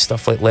shifted to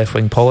stuff like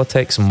left-wing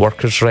politics and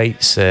workers'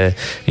 rights,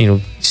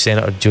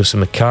 Senator Joseph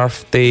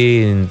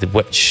McCarthy and the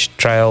witch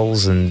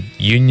trials and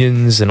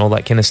unions and all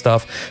that kind of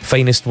stuff.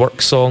 Finest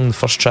Work song, the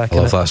first track. I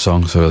love that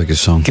song. It's a really good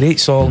song. Great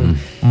song,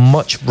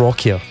 much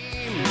rockier.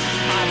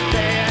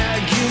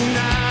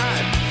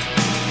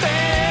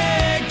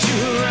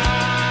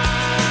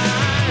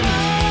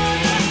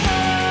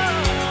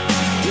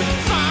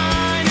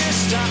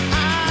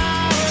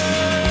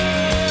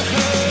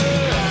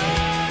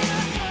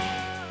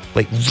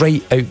 Like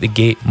right out the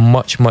gate,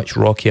 much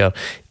rockier.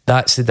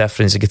 That's the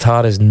difference. The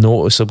guitar is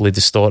noticeably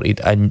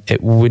distorted, and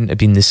it wouldn't have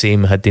been the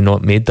same had they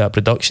not made that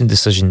production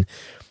decision.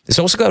 It's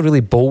also got a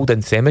really bold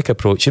anthemic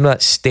approach, you know,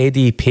 that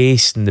steady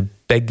pace and the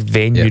big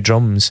venue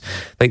drums.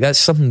 Like, that's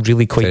something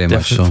really quite Very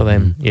different for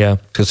them. Yeah.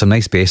 Got some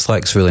nice bass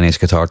licks, really nice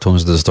guitar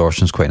tones. The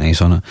distortion's quite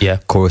nice on it. Yeah.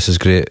 Chorus is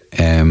great.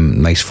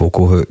 Nice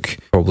vocal hook.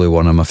 Probably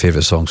one of my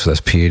favourite songs for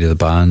this period of the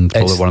band.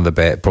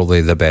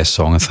 Probably the best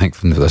song, I think,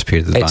 from this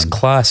period of the band. It's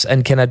class.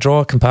 And can I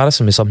draw a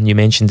comparison with something you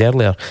mentioned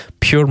earlier?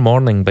 Pure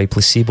Morning by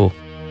Placebo.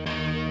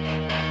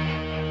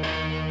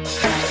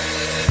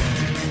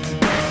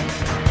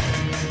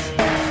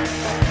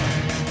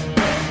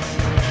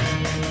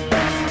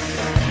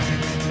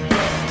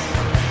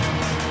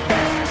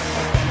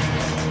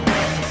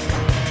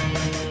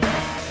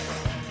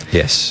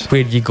 Yes.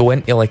 Where you go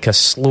into like a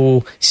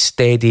slow,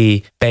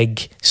 steady,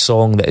 big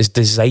song that is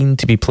designed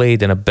to be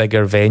played in a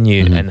bigger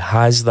venue and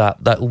has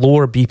that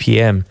lower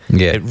BPM.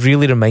 Yeah. It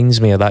really reminds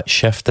me of that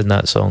shift in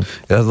that song.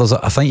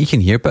 I think you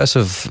can hear bits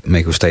of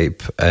Michael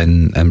Stipe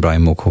and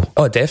Brian Moko.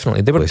 Oh,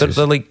 definitely.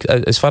 They're like,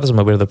 as far as I'm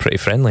aware, they're pretty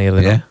friendly. Are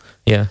they not?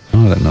 Yeah.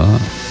 Oh, I didn't know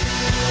that.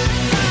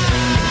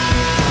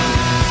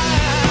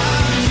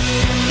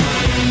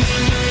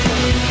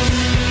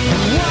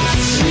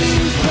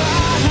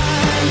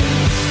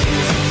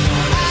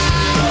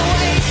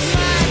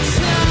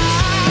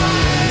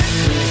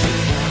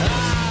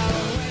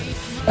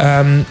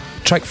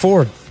 Track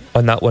 4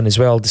 on that one as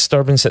well,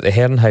 Disturbance at the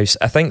Herrenhaus.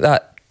 I think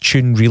that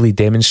tune really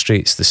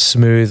demonstrates the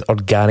smooth,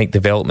 organic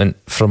development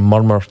from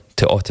Murmur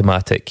to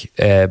Automatic,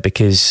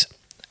 because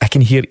I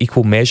can hear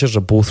equal measures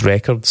of both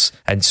records,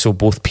 and so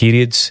both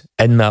periods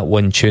in that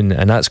one tune,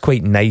 and that's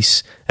quite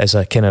nice as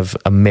a kind of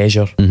a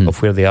measure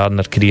of where they are in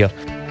their career.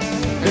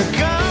 They're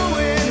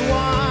going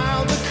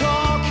wild, the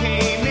call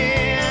came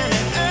in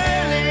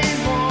early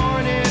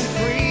morning,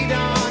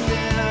 pre-dawn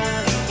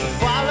then.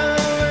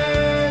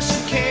 Followers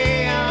of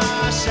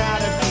chaos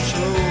out of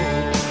control.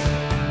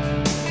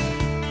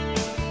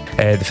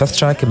 The fifth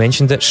track, I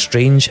mentioned it,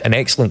 Strange, an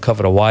excellent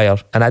cover of Wire,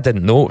 and I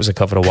didn't know it was a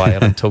cover of Wire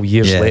until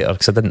years later,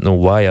 because I didn't know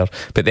Wire,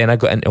 but then I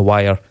got into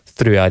Wire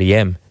through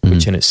R.E.M,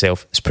 which in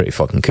itself is pretty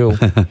fucking cool.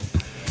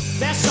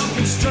 There's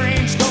something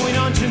strange going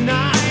on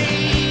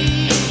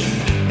tonight.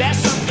 There's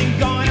something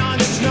going on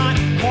that's not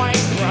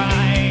quite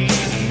right.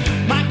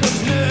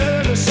 Michael's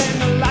nervous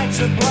and the lights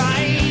are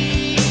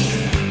bright.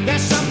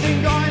 There's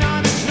something going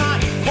on that's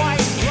not quite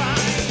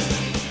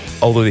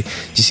right. Although you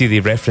see they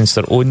reference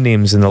their own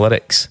names in the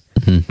lyrics.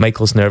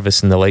 Michael's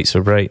nervous and the lights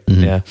are bright.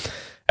 Yeah.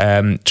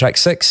 Track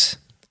 6,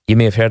 you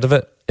may have heard of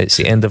it. It's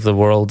The End of the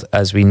World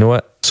as We Know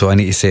It. So I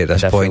need to say at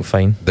this point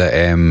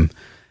that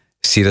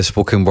see the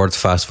spoken word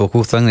fast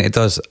vocal thing that it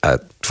does,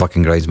 it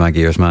fucking grinds my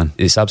gears, man.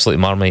 It's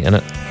absolutely Marmite,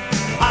 innit?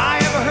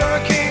 I have a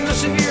hurricane,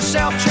 listen to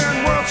yourself,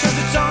 churn world serves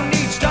its own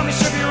needs, dummy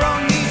serve your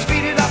own needs,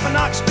 beat it up an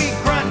ox, beat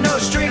grunt, no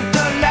strength, the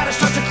ladder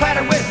starts to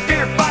clatter with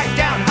fear, fight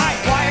down, high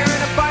wire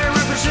in a fire,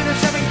 represented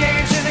 7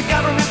 games in a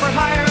government for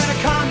hire in a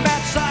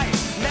combat site.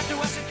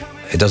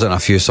 It does it in a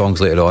few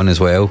songs later on as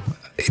well.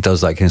 He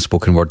does that kind of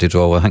spoken word as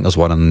well. I think there's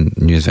one in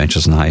New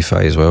Adventures in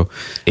Hi-Fi as well.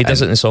 He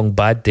does it in the song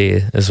Bad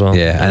Day as well.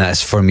 Yeah, and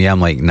it's for me,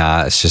 I'm like,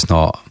 nah, it's just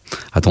not,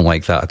 I don't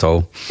like that at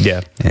all.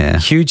 Yeah.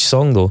 Huge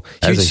song though.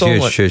 It's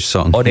a huge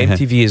song. On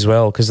MTV as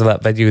well, because of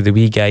that video of the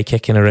wee guy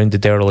kicking around the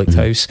derelict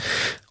house.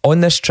 On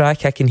this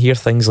track, I can hear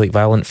things like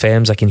Violent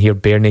Femmes, I can hear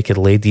Bare Naked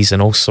Ladies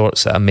and all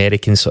sorts of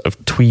American sort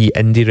of twee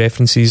indie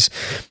references.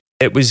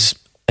 It was,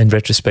 in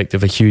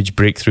retrospective, a huge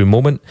breakthrough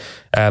moment.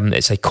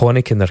 It's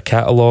iconic in their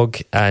catalogue,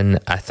 and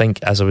I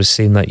think, as I was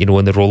saying, that, you know,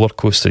 on the roller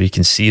coaster you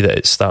can see that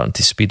it's starting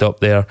to speed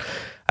up there.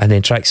 And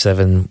then track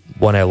 7,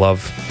 One I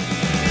Love.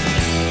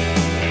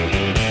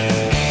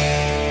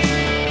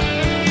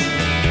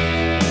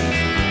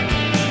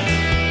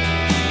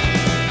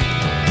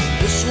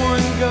 This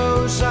one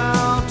goes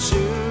out to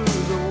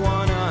the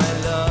one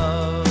I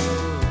love.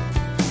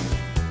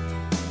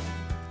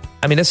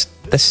 I mean, this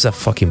is a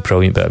fucking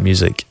brilliant bit of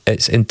music.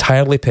 It's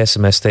entirely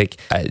pessimistic,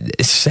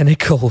 it's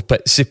cynical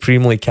but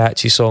supremely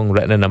catchy song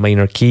written in a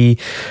minor key.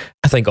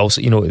 I think also,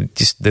 you know,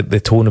 just the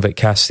tone of it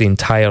casts the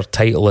entire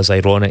title as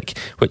ironic,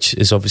 which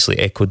is obviously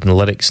echoed in the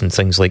lyrics and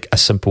things like a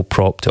simple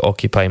prop to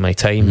occupy my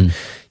time.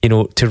 You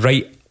know, to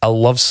write a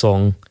love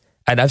song,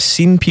 and I've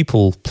seen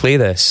people play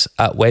this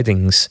at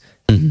weddings,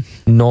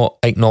 not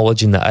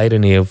acknowledging the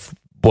irony of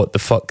what the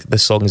fuck the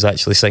song is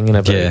actually singing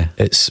about. Yeah.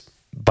 It's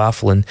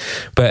baffling,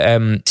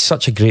 but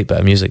such a great bit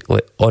of music.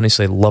 Like,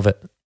 honestly, love it.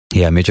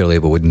 Yeah, a major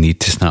label would need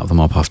to snap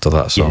them up after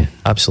that song. Yeah,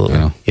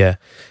 absolutely. Yeah.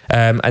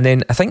 And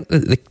then I think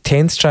the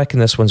 10th track in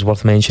this one's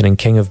worth mentioning,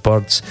 King of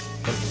Birds. A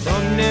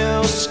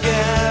thumbnail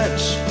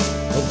sketch,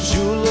 a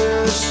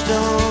jeweler's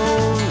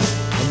stone,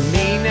 a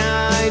mean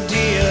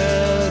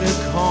idea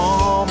to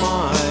call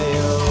my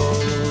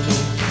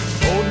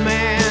own. Old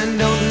man,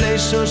 don't lay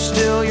so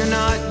still, you're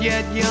not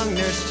yet young,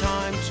 there's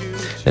time to...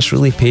 This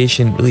really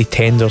patient, really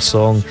tender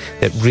song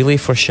that really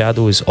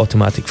foreshadows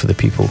Automatic for the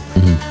People.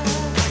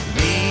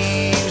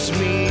 Leaves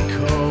me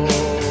cold.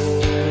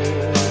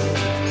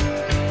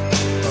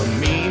 A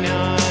mean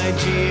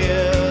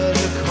idea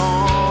to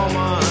call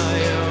my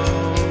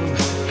own.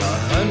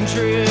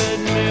 100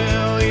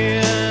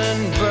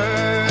 million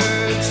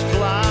birds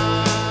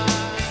fly.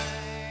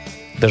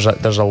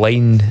 There's a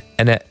line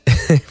in it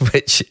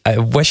which I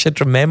wish I'd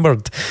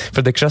remembered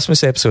for the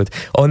Christmas episode.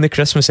 On the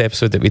Christmas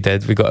episode that we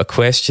did, we got a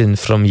question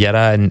from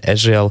Yara in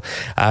Israel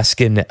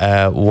asking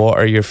what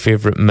are your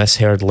favourite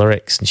misheard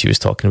lyrics, and she was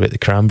talking about the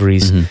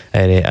Cranberries.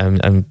 And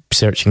I'm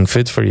searching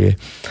food for you.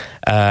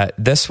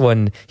 This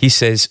one, he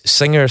says,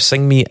 singer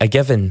sing me a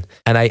given,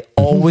 and I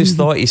always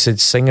thought he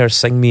said singer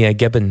sing me a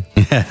gibbon.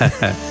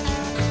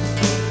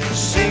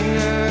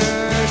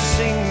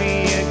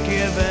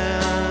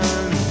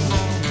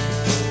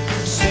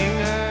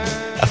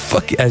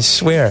 I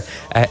swear,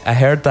 I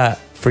heard that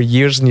for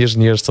years and years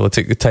and years till I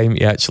took the time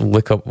to actually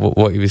look up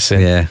what he was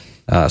saying. Yeah,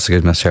 that's a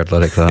good misheard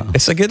lyric, that.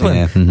 It's a good one.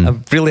 Yeah.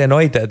 I'm really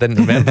annoyed that I didn't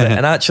remember it.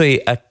 And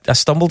actually, I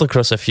stumbled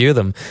across a few of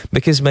them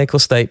because Michael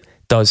Stipe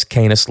does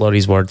kind of slur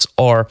his words,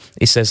 or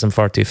he says them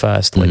far too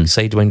fast, like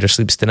Sidewinder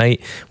Sleeps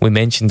Tonight, we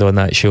mentioned on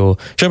that show.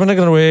 Sure, I'm not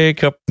going to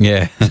wake up.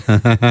 Yeah.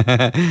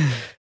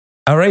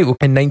 Alright, well,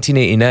 in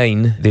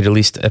 1989 they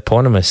released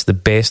Eponymous, the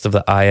best of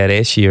the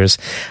I.R.S years,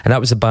 and that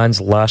was the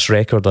band's last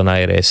record on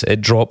I.R.S.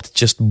 It dropped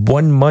just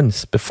 1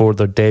 month before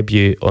their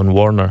debut on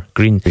Warner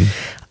Green.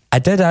 I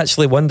did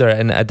actually wonder,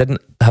 and I didn't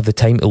have the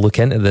time to look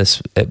into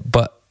this,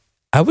 but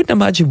I wouldn't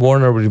imagine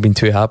Warner would have been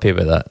too happy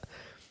about that.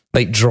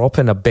 like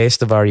dropping a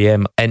best of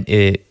R.E.M.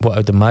 into what I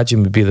would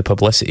imagine would be the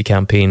publicity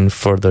campaign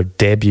for their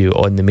debut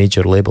on the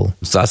major label.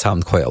 So that's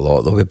happened quite a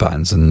lot though with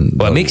bands. And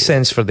Well, it makes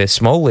sense for the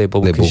small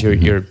label because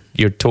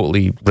you're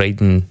totally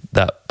riding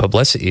that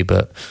publicity,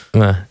 but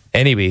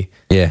anyway,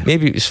 yeah,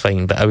 maybe it was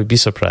fine, but I would be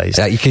surprised.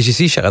 Because you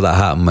see shit like that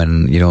happen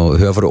when, you know,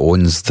 whoever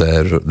owns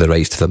the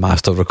rights to the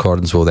master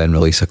recordings will then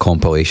release a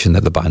compilation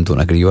that the band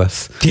don't agree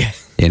with. Yeah.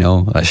 You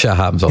know, that shit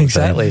happens all the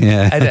time. Exactly.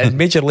 Yeah. And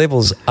major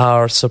labels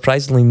are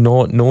surprisingly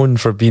not known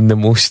for being the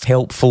most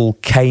helpful,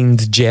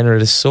 kind,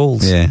 generous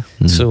souls. Yeah.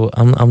 Mm. So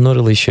I'm not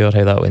really sure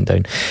how that went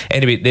down.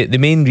 Anyway, the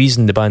main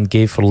reason the band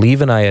gave for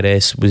leaving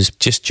I.R.S. was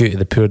just due to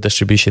the poor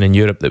distribution in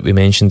Europe that we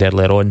mentioned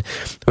earlier on,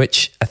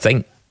 which I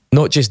think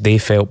not just they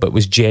felt, but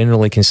was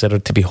generally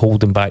considered to be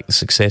holding back the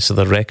success of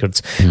their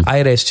records.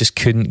 I.R.S. just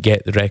couldn't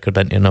get the record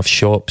into enough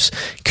shops,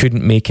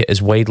 couldn't make it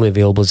as widely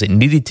available as it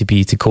needed to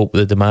be to cope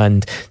with the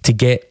demand, to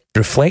get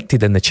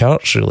reflected in the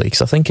charts, really,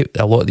 because I think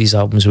a lot of these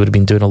albums would have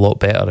been doing a lot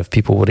better if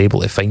people were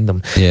able to find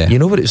them. Yeah. You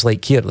know what it was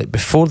like here, like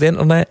before the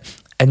internet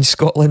in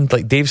Scotland,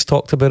 like Dave's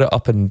talked about it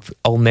up in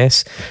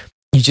Ulness,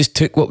 you just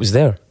took what was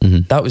there.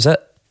 That was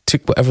it.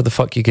 Took whatever the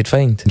fuck you could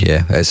find.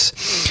 Yeah,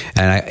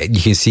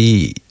 you can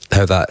see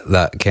how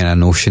that kind of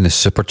notion is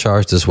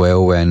supercharged as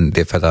well when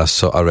they've had a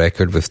sort of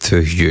record with 2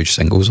 huge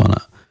singles on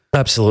it.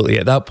 Absolutely.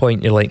 At that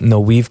point, you're like,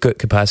 no, we've got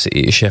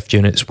capacity to shift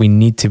units. We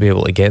need to be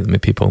able to get them to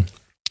people.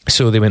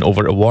 So they went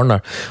over to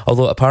Warner,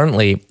 although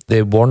apparently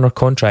the Warner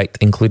contract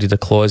included a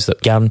clause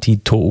that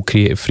guaranteed total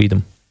creative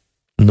freedom,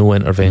 no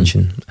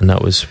intervention, and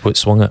that was what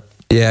swung it.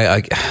 Yeah,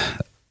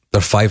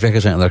 they're 5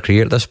 records into their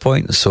career at this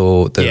point,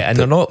 so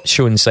they're not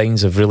showing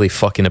signs of really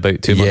fucking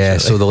about too much. Yeah,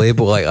 so the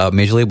label, like a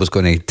major label's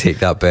going to take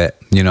that bit.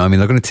 You know what I mean?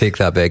 They're going to take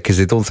that bit because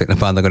they don't think the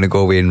band are going to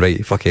go away and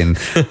write fucking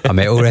a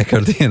metal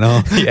record, you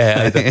know?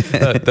 Yeah,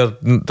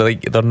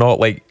 they're not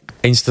like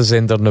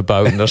Insta-Zender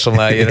about or something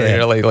like that. You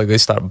know, like they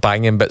start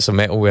banging bits of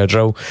metal with a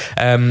drill.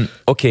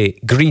 Okay,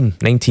 Green,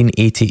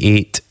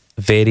 1988.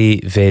 Very,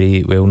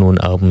 very well-known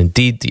album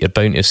indeed that you're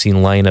bound to have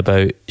seen lying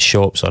about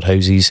shops or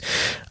houses.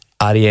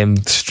 R.E.M.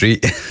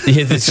 Street.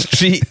 Yeah, the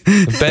street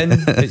bin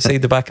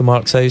outside the back of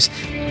Mark's house.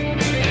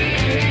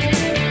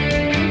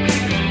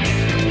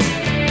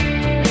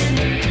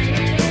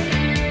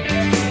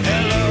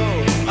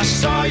 Hello, I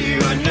saw you,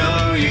 I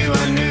know you,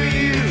 I knew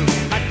you.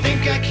 I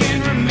think I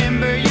can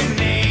remember your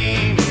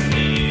name.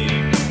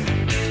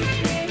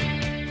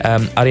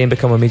 R.E.M.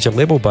 become a major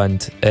label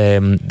band.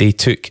 They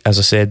took, as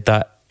I said,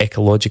 that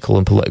ecological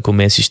and political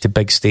message to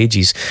big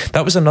stages.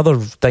 That was another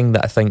thing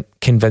that I think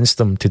convinced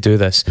them to do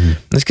this.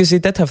 It's because they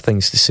did have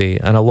things to say,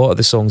 and a lot of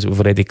the songs that we've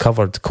already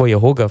covered,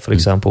 Cuyahoga for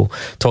example,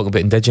 talking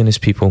about indigenous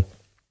people,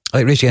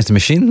 like Rage Against the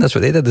Machine, that's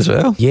what they did as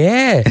well.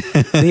 Yeah,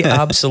 they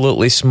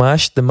absolutely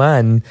smashed the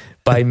man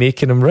by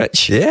making him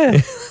rich.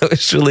 Yeah. It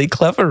was really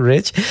clever,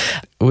 Rich.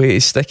 Way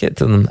to stick it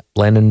to them.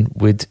 Lennon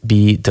would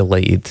be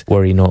delighted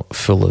were he not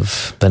full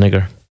of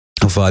vinegar.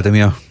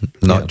 Vladimir,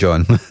 not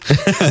John.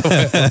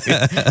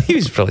 He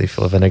was probably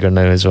full of vinegar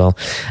now as well.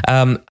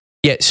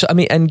 Yeah, so I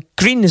mean, and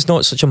Green is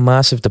not such a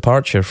massive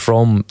departure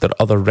from their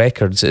other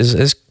records.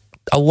 It's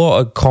a lot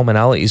of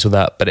commonalities with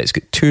that, but it's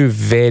got 2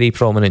 very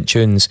prominent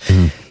tunes,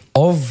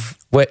 of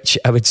which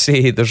I would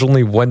say there's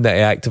only one that I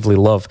actively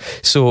love.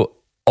 So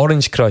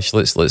Orange Crush,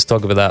 let's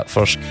talk about that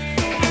first.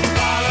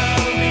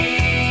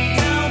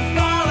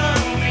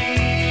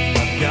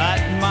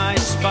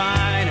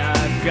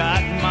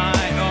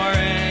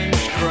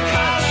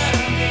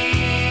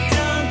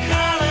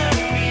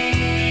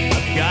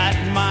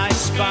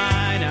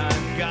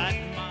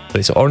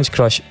 It's an Orange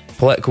Crush,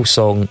 political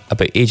song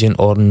about Agent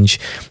Orange.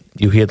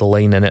 You hear the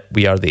line in it,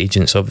 "We are the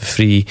agents of the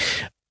free."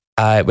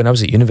 When I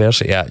was at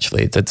university,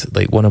 actually, I did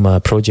like one of my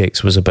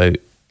projects was about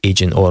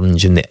Agent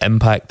Orange and the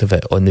impact of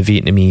it on the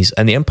Vietnamese,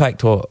 and the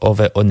impact of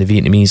it on the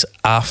Vietnamese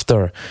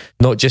after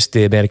not just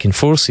the American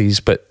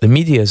forces but the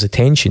media's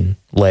attention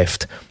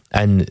left.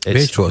 And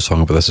Rage wrote a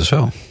song about this as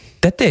well.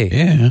 Did they?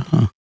 Yeah.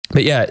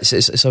 But yeah,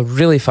 it's a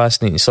really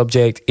fascinating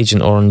subject.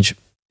 Agent Orange,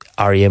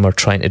 R.E.M. are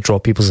trying to draw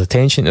people's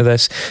attention to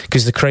this,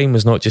 because the crime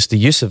was not just the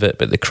use of it,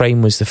 but the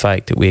crime was the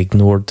fact that we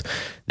ignored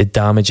the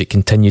damage it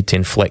continued to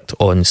inflict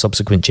on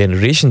subsequent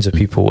generations of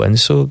people. And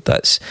so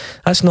that's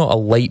not a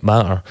light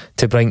matter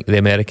to bring to the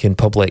American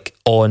public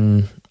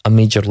on a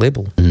major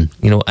label,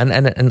 you know,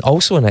 and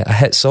also in a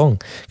hit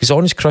song, because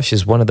Orange Crush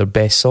is one of their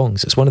best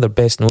songs. It's one of their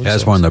best known songs.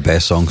 It's one of their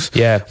best songs.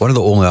 Yeah. One of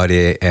the only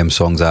R.E.M.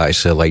 songs I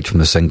actually liked from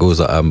the singles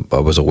that I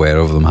was aware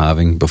of them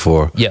having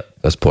before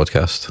this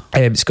podcast.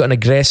 It's got an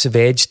aggressive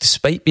edge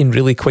despite being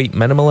really quite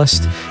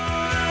minimalist.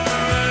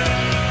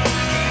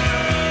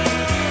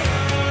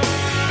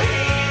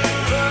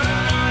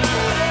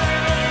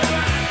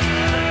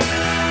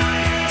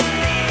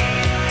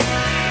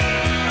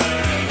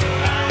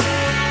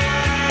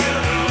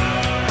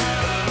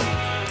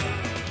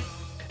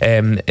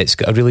 It's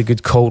got a really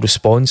good call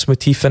response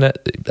motif in it,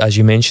 as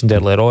you mentioned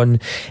earlier on.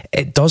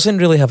 It doesn't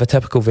really have a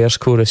typical verse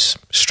chorus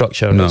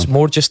structure. No. It's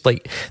more just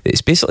like,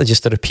 it's basically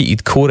just a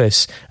repeated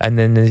chorus and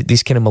then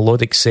these kind of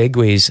melodic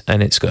segues,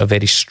 and it's got a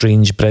very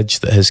strange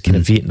bridge that has kind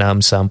of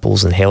Vietnam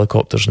samples and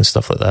helicopters and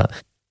stuff like that.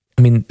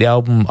 I mean, the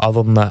album,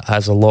 other than that,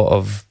 has a lot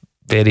of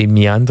very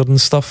meandering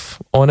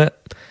stuff on it.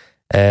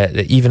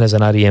 Even as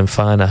an R.E.M.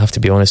 fan, I have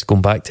to be honest,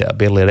 going back to it, I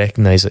barely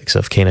recognise it because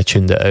I've kind of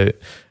tuned it out.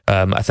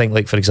 I think,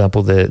 like, for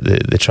example,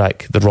 the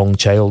track The Wrong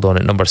Child on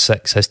it, number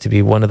 6, has to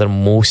be one of their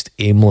most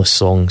aimless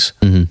songs.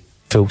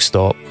 Full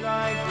stop.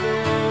 I'm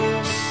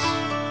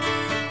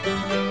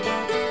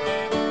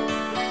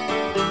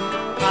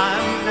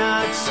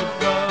not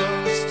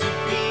supposed to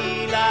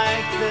be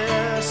like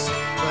this,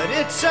 but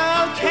it's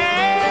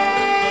okay.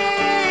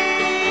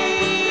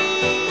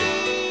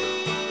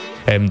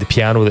 The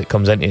piano that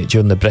comes into it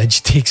during the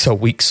bridge takes a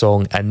weak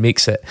song and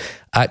makes it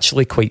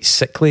actually quite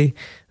sickly.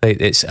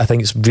 Like, I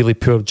think it's really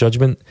poor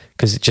judgment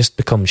because it just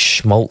becomes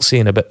schmaltzy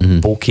and a bit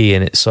bulky,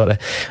 and it's sort of,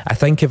 I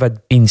think if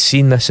I'd been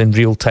seeing this in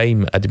real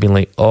time, I'd have been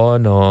like, oh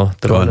no,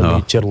 they're on a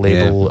major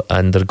label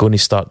and they're going to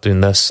start doing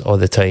this all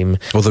the time.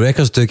 Well, the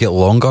records do get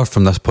longer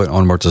from this point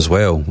onwards as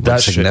well.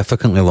 That's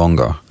significantly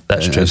longer.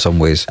 That's true in some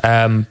ways.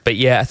 But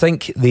yeah, I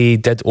think they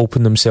did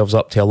open themselves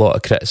up to a lot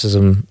of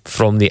criticism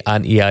from the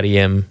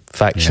anti-R.E.M.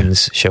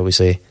 factions, shall we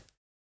say.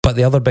 But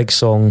the other big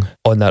song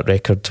on that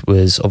record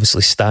was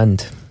obviously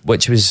Stand,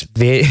 which was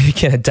very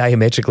kind of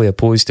diametrically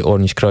opposed to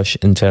Orange Crush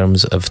in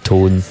terms of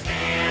tone.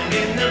 Stand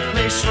in the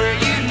place where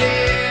you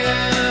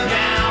live.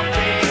 Now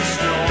face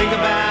no. Think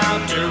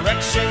about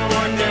direction,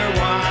 wonder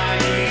why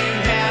you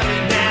have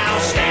it now.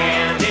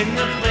 Stand in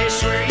the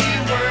place where you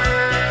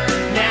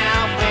were.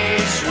 Now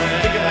face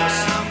where. Think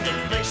about the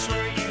place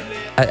where you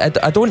live.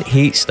 I don't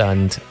hate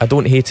Stand. I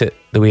don't hate it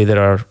the way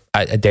there are.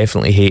 I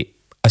definitely hate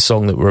a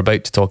song that we're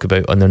about to talk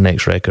about on their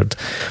next record.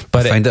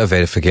 But I find it a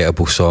very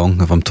forgettable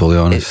song, if I'm totally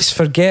honest. It's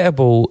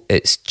forgettable,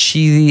 it's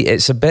cheesy,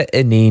 it's a bit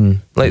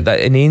inane. Like that,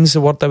 inane's the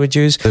word I would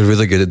use. They're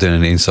really good at doing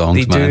inane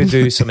songs, They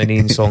do some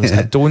inane songs.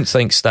 I don't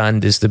think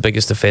Stand is the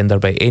biggest offender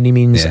by any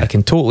means. I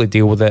can totally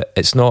deal with it.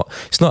 It's not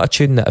a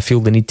tune that I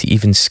feel the need to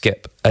even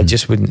skip. I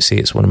just wouldn't say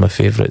it's one of my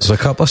favourites. There's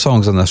a couple of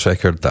songs on this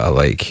record that I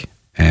like.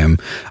 I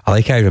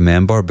like I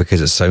Remember because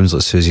it sounds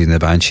like Susie and the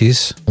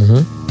Banshees.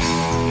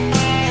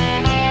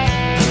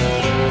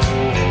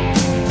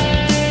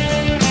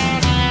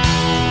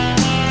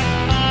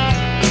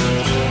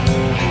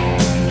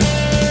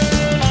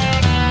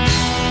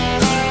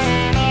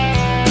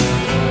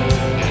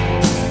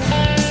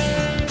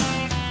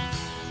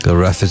 The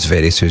riff is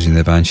very Susie and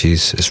the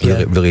Banshees. It's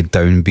really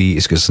downbeat.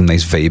 It's got some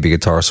nice vibey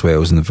guitar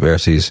swells in the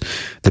verses.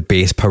 The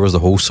bass powers the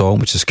whole song,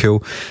 which is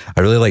cool.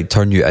 I really like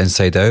Turn You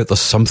Inside Out. There's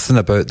something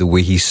about the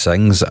way he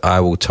sings I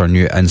Will Turn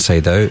You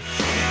Inside Out.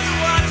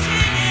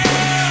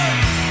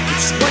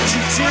 It's what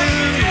you do.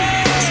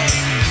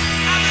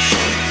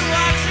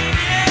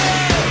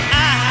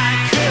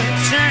 I could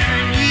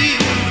turn you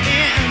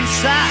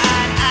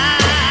inside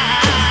out.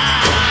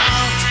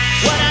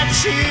 What I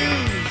choose.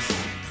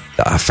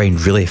 That I find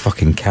really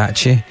fucking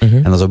catchy,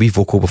 and there's a wee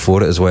vocal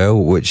before it as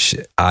well, which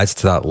adds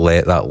to that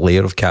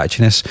layer of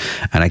catchiness.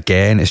 And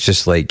again, it's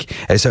just like,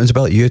 it sounds a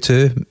bit like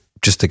U2,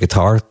 just the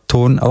guitar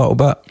tone a little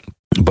bit,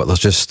 but there's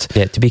just,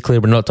 to be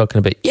clear, we're not talking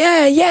about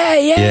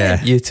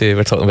U2,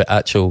 we're talking about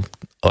actual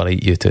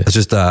alright U2. It's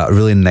just a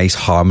really nice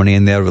harmony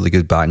in there, really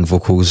good backing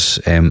vocals.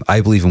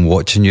 I Believe in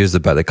Watching You is the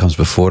bit that comes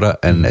before it,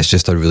 and it's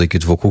just a really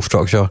good vocal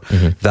structure.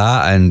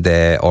 That and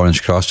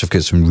Orange Crush have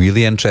got some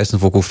really interesting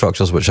vocal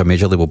structures, which a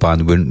major label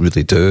band wouldn't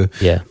really do,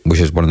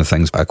 which is one of the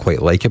things I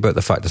quite like about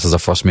the fact this is a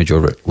first major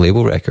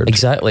label record.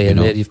 Exactly, and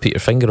there you've put your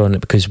finger on it,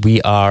 because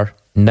we are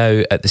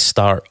now at the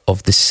start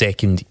of the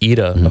second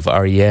era of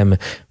R.E.M.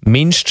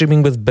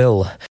 Mainstreaming with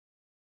Bill.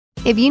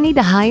 If you need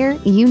to hire,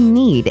 you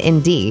need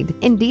Indeed.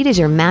 Indeed is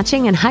your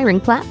matching and hiring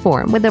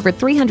platform with over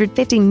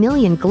 350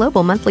 million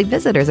global monthly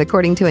visitors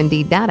according to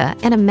Indeed data,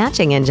 and a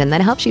matching engine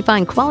that helps you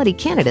find quality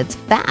candidates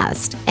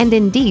fast. And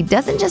Indeed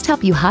doesn't just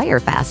help you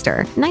hire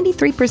faster.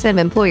 93% of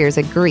employers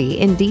agree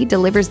Indeed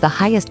delivers the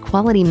highest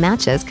quality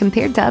matches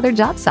compared to other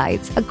job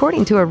sites,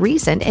 according to a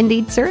recent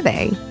Indeed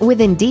survey.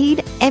 With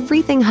Indeed,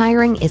 everything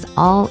hiring is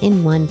all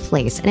in one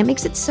place, and it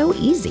makes it so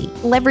easy.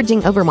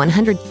 Leveraging over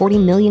 140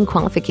 million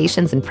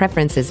qualifications and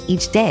preferences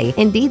each day,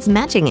 Indeed's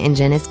matching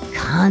engine is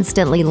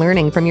constantly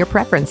learning from your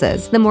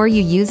preferences. The more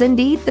you use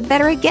Indeed, the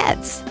better it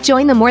gets.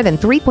 Join the more than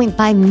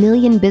 3.5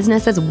 million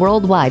businesses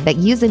worldwide that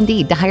use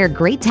Indeed to hire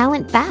great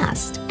talent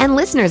fast. And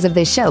listeners of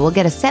this show will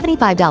get a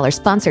 $75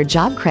 sponsored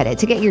job credit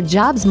to get your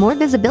jobs more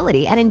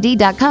visibility at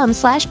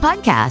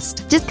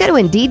Indeed.com/podcast. Just go to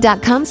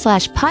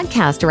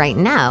Indeed.com/podcast right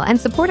now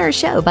and support our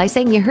show by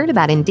saying you heard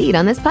about Indeed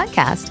on this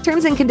podcast.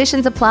 Terms and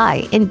conditions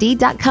apply.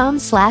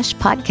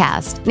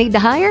 Indeed.com/podcast. Need to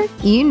hire?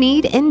 You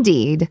need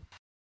Indeed.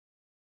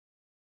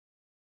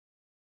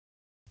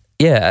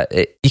 yeah,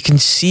 you can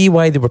see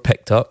why they were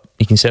picked up.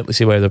 You can certainly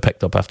see why they were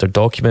picked up after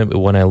Document with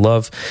One I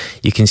Love.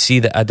 You can see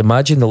that I'd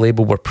imagine the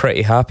label were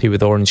pretty happy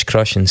with Orange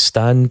Crush and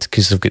Stand,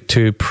 because they've got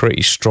two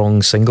pretty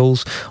strong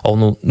singles,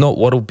 although not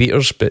world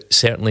beaters, but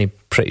certainly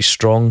pretty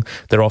strong.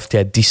 They're off to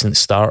a decent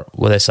start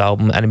with this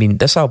album. And I mean,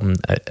 this album,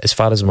 as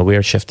far as I'm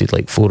aware, shifted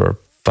like 4 or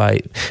 5.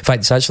 In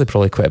fact, it's actually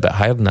probably quite a bit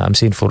higher than that. I'm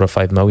saying 4 or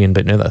 5 million,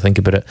 but now that I think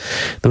about it,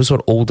 those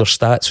were older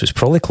stats, so it's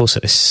probably closer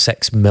to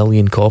 6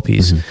 million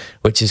copies,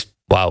 which is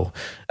wow.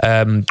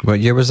 What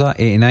year was that?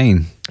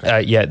 89?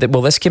 Yeah,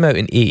 well, this came out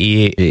in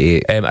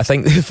 88. I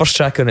think the first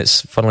track on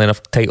it's, funnily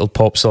enough, titled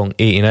Pop Song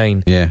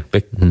 89. Yeah.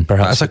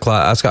 Perhaps.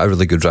 That's got a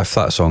really good riff,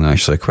 that song,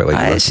 actually. I quite like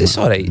that. It's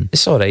alright.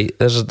 It's alright.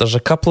 There's a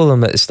couple of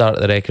them at the start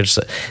of the records.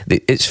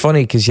 It's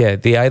funny because, yeah,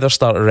 they either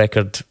start a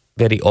record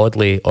very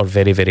oddly or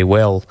very, very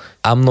well.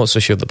 I'm not so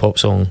sure that Pop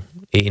Song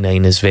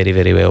 89 is very,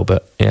 very well,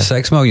 but yeah.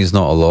 6 million is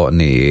not a lot in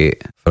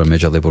 88 for a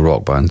major label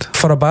rock band.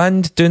 For a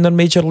band doing their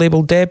major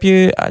label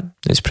debut,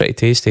 it's pretty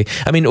tasty.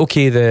 I mean,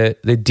 okay,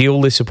 the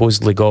deal they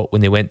supposedly got when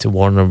they went to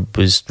Warner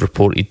was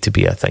reported to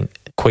be, I think,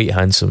 quite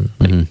handsome,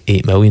 like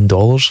 $8 million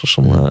or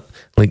something like that,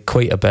 like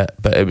quite a bit,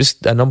 but it was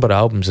a number of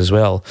albums as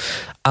well.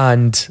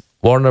 And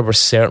Warner were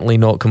certainly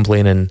not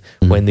complaining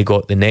when they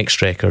got the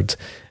next record,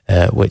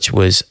 which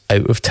was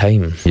Out of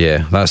Time.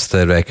 Yeah, that's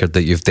the record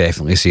that you've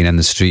definitely seen in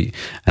the street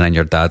and in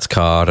your dad's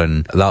car,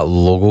 and that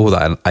logo,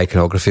 that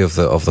iconography of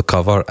the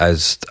cover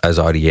is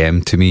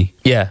R.E.M. to me.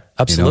 Yeah,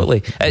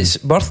 absolutely. You know?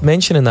 It's worth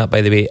mentioning that, by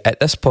the way. At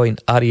this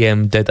point,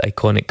 R.E.M. did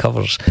iconic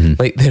covers,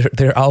 like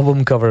their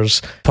album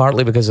covers,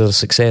 partly because of their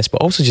success,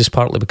 but also just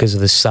partly because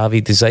of the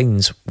savvy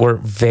designs, were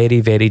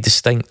very, very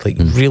distinct, like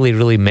really,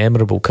 really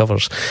memorable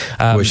covers.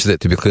 Which, to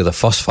be clear, the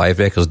first 5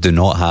 records do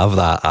not have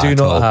that at all. Do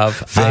not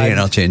have. Very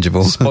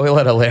interchangeable.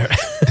 Spoiler alert,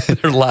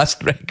 their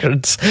last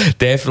records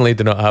definitely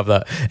do not have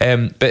that.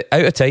 But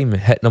Out of Time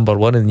hit number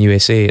 1 in the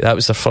USA. That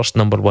was their first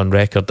number 1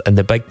 record, and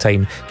the big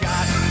time.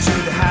 Got to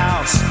the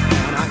house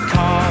and I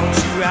called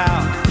you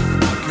out.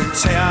 I could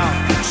tell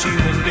that you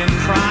had been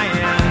crying.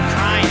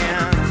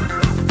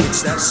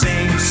 It's that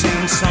same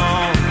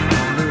song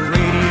on the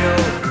radio.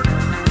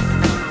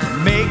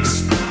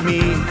 Makes me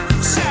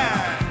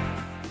sad.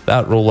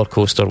 That roller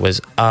coaster was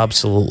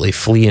absolutely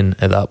fleeing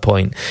at that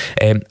point.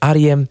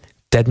 R.E.M.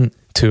 didn't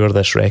tour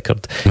this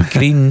record.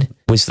 Green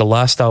was the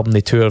last album they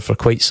toured for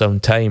quite some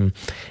time.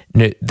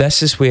 Now,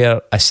 this is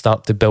where I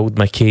start to build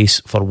my case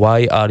for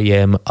why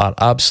R.E.M. are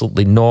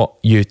absolutely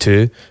not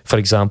U2, for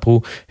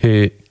example,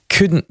 who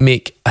couldn't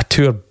make a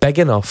tour big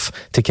enough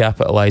to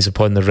capitalise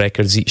upon the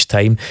records each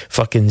time.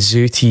 Fucking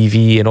Zoo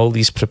TV and all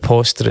these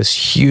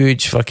preposterous,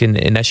 huge fucking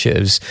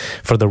initiatives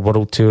for their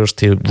world tours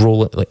to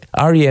roll it. Like,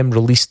 R.E.M.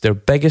 released their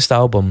biggest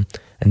album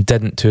and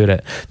didn't tour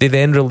it. They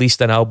then released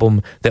an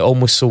album that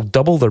almost sold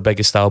double their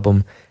biggest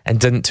album and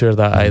didn't tour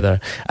that either.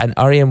 And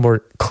R.E.M. were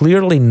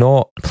clearly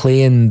not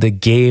playing the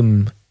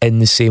game in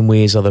the same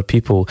way as other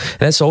people. And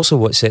that's also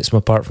what sets them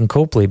apart from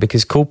Coldplay,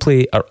 because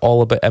Coldplay are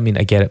all about, I mean,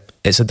 I get it,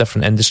 it's a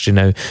different industry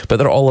now, but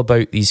they're all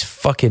about these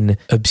fucking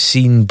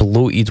obscene,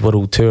 bloated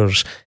world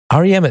tours.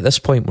 R.E.M. at this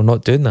point were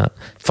not doing that.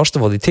 First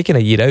of all, they'd taken a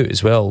year out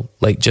as well,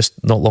 like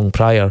just not long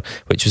prior,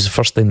 which was the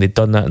first time they'd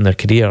done that in their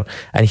career.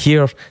 And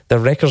here, their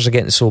records are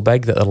getting so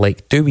big that they're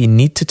like, do we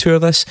need to tour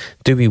this?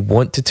 Do we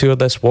want to tour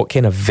this? What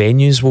kind of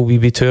venues will we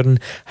be touring?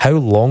 How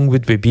long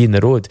would we be in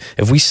the road?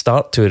 If we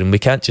start touring, we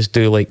can't just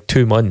do like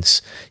 2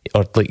 months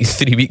or like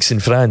 3 weeks in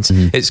France.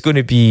 It's going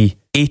to be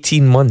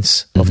 18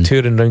 months of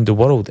touring around the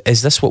world.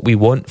 Is this what we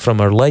want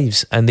from our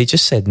lives? And they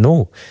just said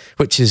no,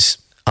 which is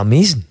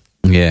amazing.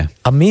 Yeah.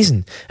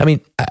 Amazing. I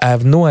mean, I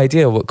have no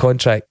idea what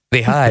contract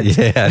they had.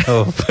 Yeah, I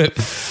know. But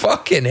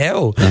fucking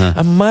hell.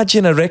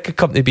 Imagine a record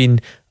company being,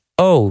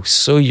 oh,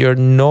 so you're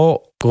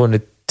not going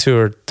to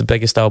tour the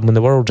biggest album in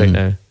the world right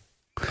now.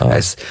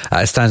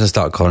 It stands in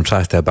stark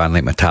contrast to a band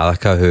like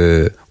Metallica,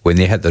 who, when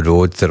they hit the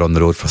road, they're on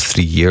the road for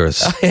 3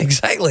 years.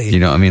 Exactly. You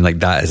know what I mean? Like,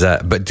 that is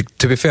it. But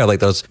to be fair, like,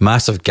 there's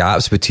massive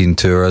gaps between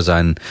tours,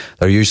 and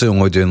they're usually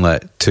only doing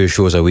like 2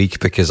 shows a week,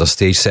 because a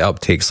stage setup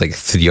takes like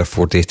 3 or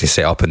 4 days to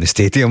set up in the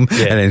stadium,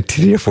 and then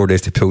 3 or 4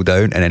 days to pull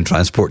down and then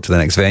transport to the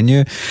next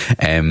venue.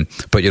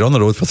 But you're on the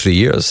road for 3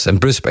 years,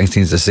 and Bruce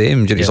Springsteen's the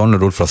same. He's on the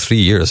road for 3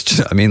 years. Do you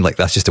know what I mean? Like,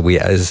 that's just the way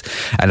it is.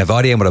 And if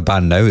R.E.M. were a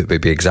band now, it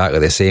would be exactly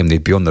the same.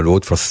 They'd be on the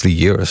road for 3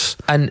 years.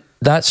 And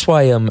that's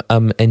why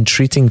I'm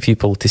entreating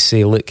people to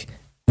say, look,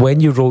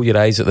 when you roll your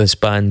eyes at this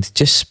band,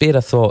 just spare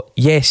a thought.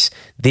 Yes,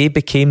 they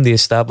became the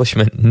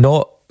establishment,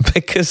 not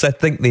because I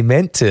think they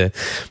meant to,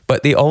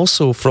 but they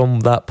also, from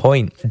that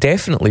point,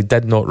 definitely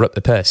did not rip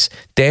the piss,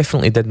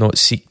 definitely did not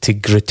seek to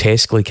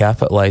grotesquely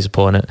capitalise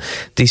upon it.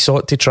 They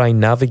sought to try and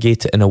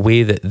navigate it in a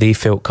way that they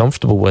felt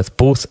comfortable with,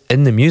 both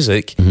in the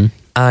music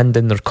and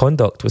in their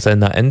conduct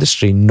within that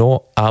industry,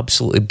 not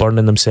absolutely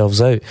burning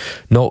themselves out,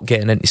 not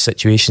getting into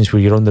situations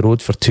where you're on the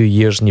road for 2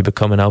 years and you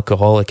become an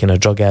alcoholic and a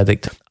drug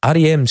addict.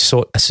 R.E.M.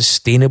 sought a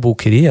sustainable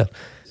career.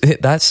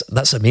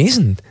 That's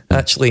amazing,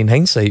 actually, in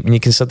hindsight, when you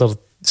consider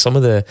some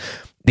of the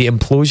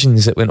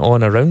implosions that went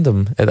on around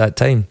them at that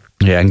time.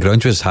 Yeah, and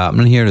grunge was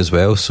happening here as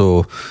well,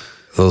 so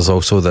there's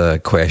also the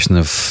question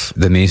of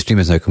the mainstream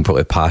is now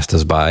completely passed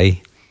us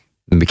by,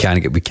 and we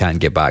can't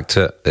get back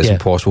to it. It's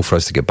impossible for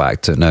us to get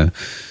back to it now.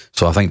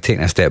 So I think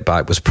taking a step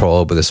back was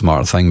probably the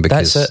smart thing,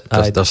 because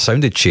their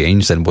sound had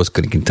changed and was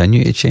going to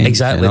continue to change.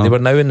 Exactly. You know? They were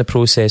now in the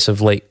process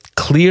of like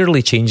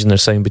clearly changing their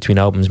sound between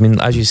albums. I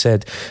mean, as you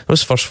said,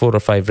 those first 4 or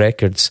 5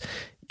 records,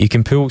 you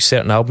can pull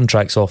certain album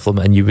tracks off them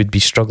and you would be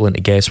struggling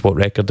to guess what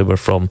record they were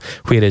from.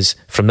 Whereas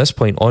from this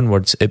point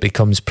onwards, it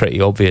becomes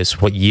pretty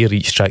obvious what year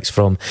each track's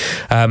from.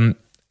 I mean,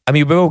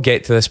 we will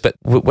get to this, but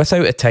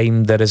without a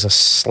time, there is a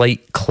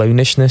slight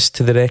clownishness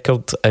to the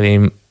record. I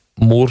mean,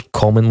 more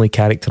commonly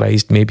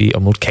characterised, maybe, or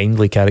more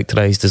kindly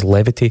characterised as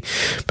levity.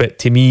 But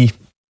to me,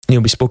 you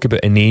know, we spoke about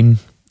inane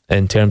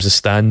in terms of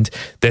stand.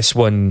 This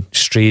one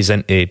strays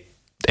into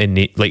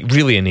inane, like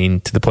really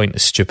inane to the point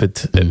of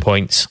stupid at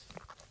points.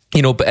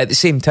 You know, but at the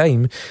same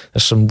time,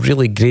 there's some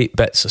really great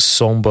bits of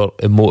sombre,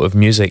 emotive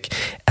music.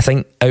 I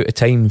think Out of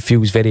Time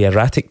feels very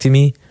erratic to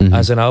me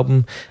as an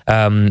album.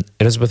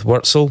 Elizabeth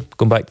Wurtzel,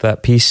 going back to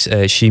that piece,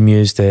 she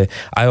mused,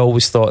 I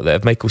always thought that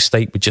if Michael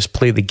Stipe would just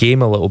play the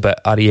game a little bit,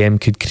 R.E.M.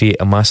 could create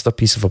a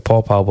masterpiece of a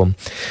pop album.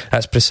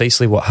 That's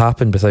precisely what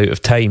happened with Out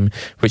of Time,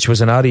 which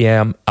was an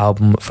R.E.M.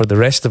 album for the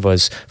rest of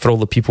us, for all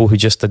the people who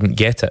just didn't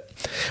get it.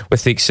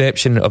 With the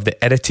exception of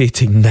the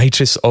irritating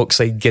nitrous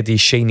oxide giddy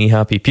shiny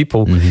happy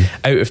people,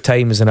 Out of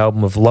Time is an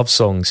album of love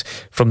songs,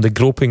 from the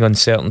groping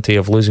uncertainty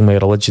of losing my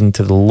religion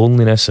to the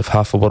loneliness of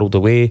Half a World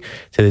Away,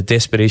 to the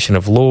desperation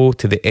of Low,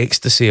 to the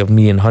ecstasy of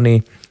Me and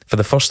Honey. For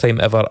the first time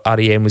ever,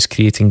 R.E.M. was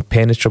creating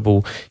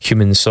penetrable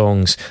human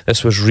songs.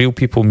 This was real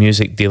people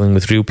music dealing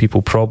with real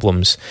people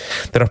problems.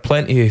 There are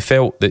plenty who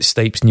felt that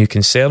Stipe's new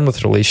concern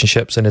with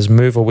relationships and his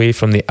move away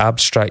from the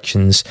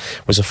abstractions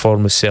was a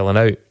form of selling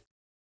out.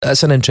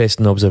 That's an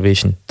interesting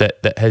observation,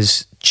 that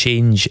his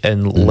change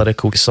in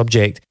lyrical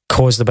subject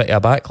caused a bit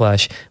of a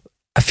backlash.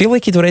 I feel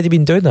like he'd already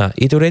been doing that.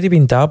 He'd already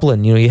been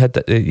dabbling. You know, he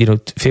had,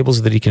 Fables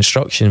of the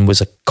Reconstruction was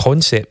a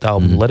concept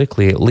album,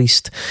 lyrically at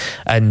least.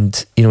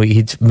 And, you know,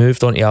 he'd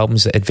moved on to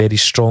albums that had very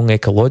strong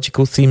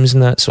ecological themes in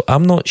that. So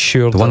I'm not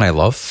sure. The one I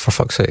love, for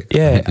fuck's sake.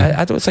 Yeah,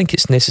 I don't think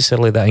it's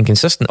necessarily that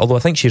inconsistent, although I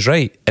think she's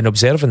right in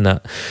observing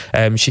that.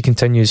 She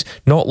continues,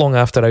 not long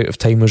after Out of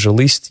Time was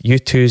released,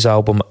 U2's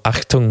album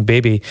Achtung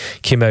Baby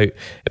came out,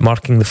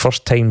 marking the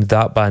first time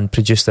that band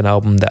produced an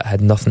album that had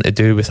nothing to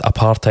do with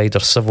apartheid or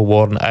civil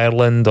war in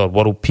Ireland or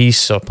world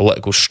peace or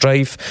political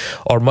strife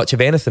or much of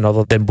anything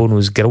other than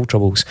Bono's girl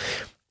troubles.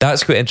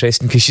 That's quite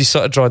interesting, because she's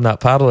sort of drawing that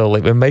parallel.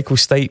 Like when Michael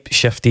Stipe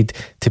shifted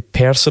to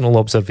personal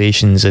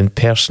observations and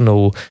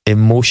personal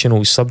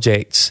emotional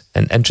subjects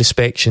and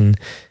introspection,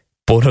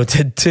 Bono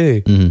did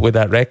too with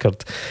that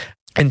record.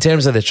 In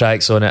terms of the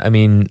tracks on it, I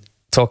mean,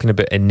 talking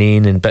about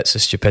inane and bits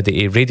of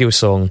stupidity, Radio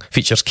Song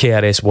features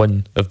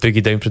KRS-One of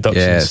Boogie Down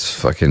Productions. Yeah, it's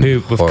fucking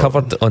who we've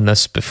covered on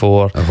this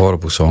before. A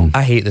horrible song.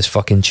 I hate this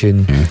fucking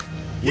tune.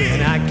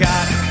 When I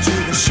got to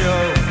the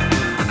show,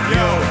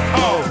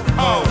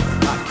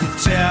 I could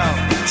tell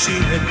she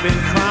had been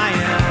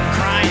crying.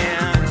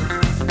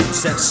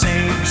 It's that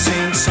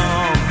same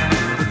song.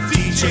 The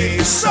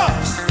DJ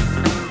sucks,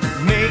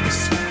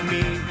 makes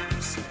me.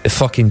 The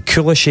fucking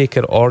Kula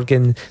Shaker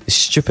organ, the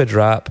stupid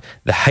rap,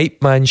 the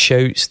hype man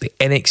shouts, the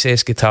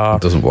NXS guitar.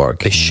 It doesn't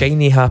work. The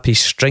shiny happy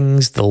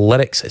strings, the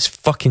lyrics, it's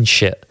fucking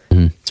shit.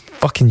 It's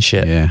fucking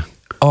shit. Yeah.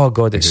 Oh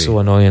God, it's so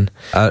annoying.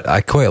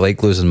 I quite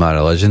like Losing My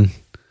Religion.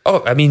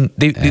 Oh, I mean,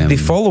 they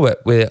follow it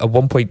with a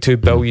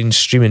 1.2 billion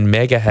streaming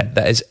mega hit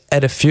that is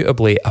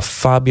irrefutably a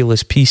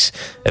fabulous piece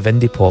of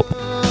indie pop.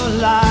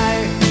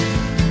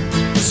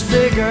 It's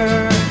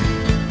bigger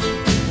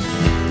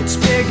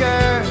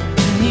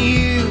than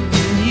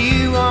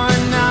you are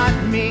not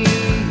me.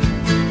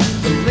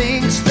 The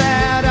links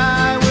that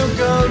I will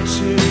go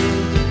to,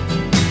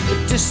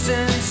 the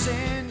distance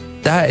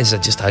in. That is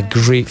just a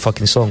great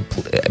fucking song.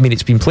 I mean,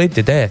 it's been played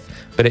to death,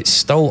 but it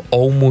still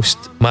almost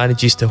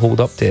manages to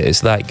hold up to it. It's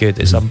that good.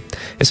 It's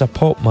a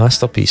pop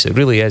masterpiece. It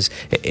really is.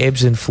 It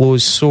ebbs and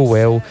flows so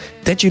well.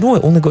 Did you know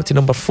it only got to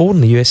number 4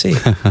 in the USA?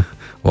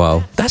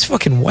 Wow. That's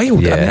fucking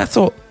wild. Yeah. I mean, I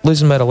thought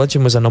Losing My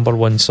Religion was a number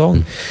 1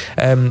 song.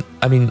 I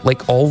mean,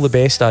 like all the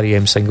best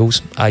R.E.M.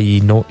 singles,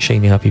 i.e. Not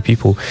Shiny Happy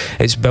People,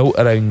 it's built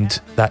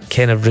around that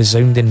kind of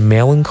resounding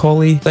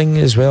melancholy thing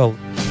as well.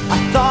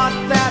 I thought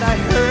that I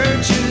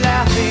heard you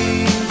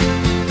laughing.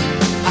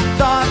 I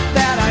thought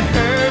that I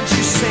heard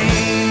you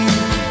sing.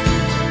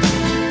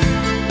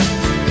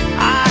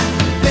 I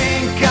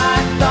think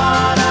I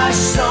thought I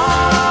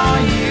saw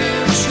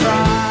you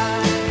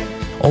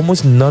try.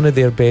 Almost none of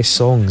their best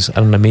songs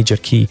are in a major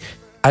key.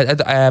 I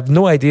have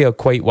no idea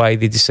quite why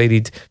they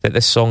decided that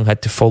this song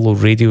had to follow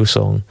Radio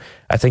Song.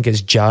 I think it's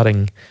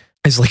jarring.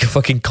 It's like a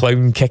fucking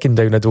clown kicking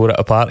down a door at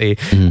a party,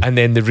 and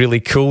then the really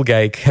cool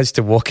guy has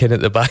to walk in at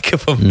the back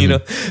of him, you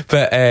know.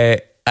 But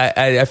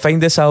I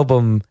find this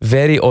album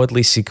very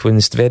oddly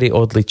sequenced, very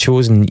oddly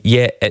chosen,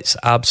 yet it's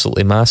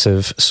absolutely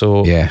massive.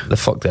 So the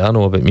fuck do I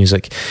know about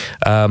music?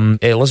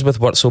 Elizabeth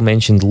Wurtzel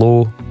mentioned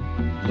Low.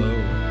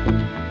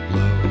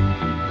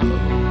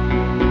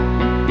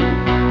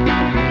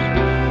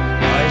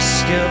 I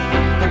skipped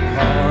the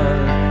part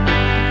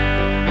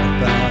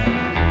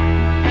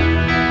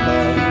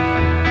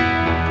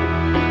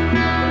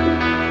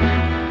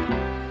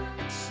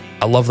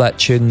I love that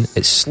tune.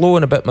 It's slow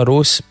and a bit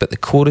morose, but the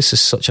chorus is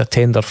such a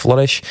tender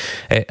flourish.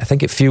 I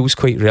think it feels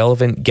quite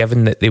relevant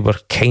given that they were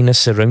kind of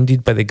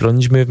surrounded by the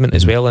grunge movement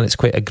as well, and it's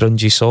quite a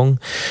grungy song.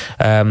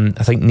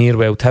 I think Near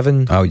Wild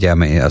Heaven. Oh yeah,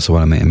 mate, that's the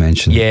one I meant to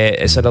mention. Yeah,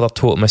 it's another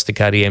total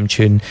mystic R.E.M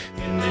tune.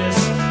 In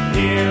this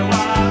near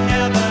wild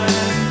heaven,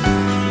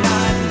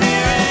 not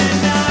near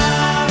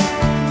enough.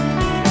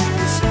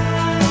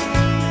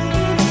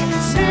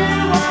 It's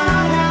near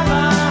wild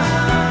heaven.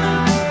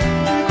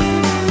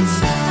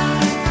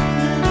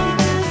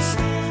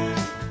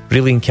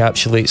 Really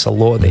encapsulates a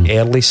lot of the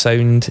early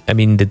sound. I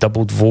mean, the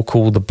doubled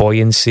vocal, the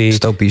buoyancy.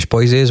 Still Beach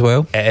Boysy as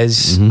well. It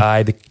is.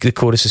 The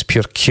chorus is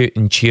pure cute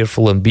and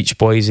cheerful and Beach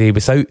Boysy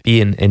without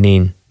being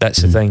inane.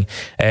 That's the thing.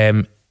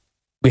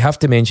 We have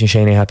to mention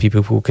Shiny Happy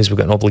People because we've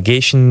got an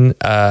obligation,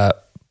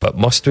 but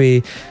must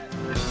we?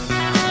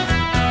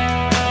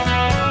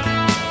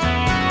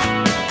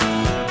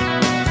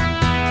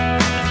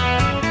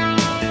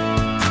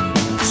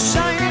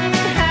 Shining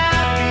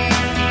happy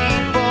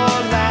people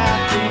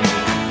laughing.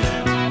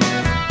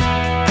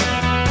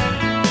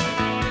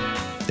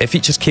 It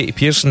features Katie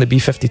Pierce and the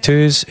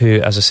B-52s,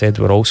 who, as I said,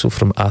 were also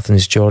from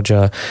Athens,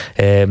 Georgia.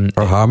 Her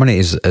harmony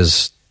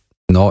is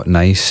not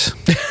nice.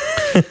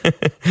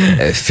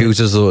 It feels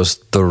as though it's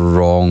the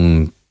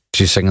wrong.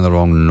 She's singing the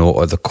wrong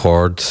note of the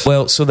chord.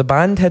 Well, so the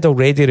band had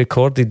already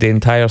recorded the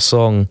entire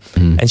song,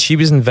 and she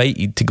was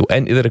invited to go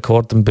into the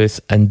recording booth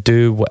and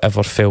do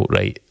whatever felt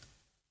right.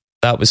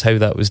 That was how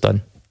that was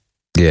done.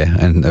 Yeah,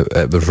 and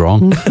it was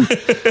wrong.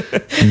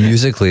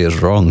 Musically, it's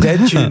wrong.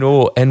 Did you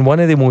know, in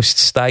one of the most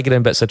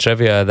staggering bits of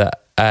trivia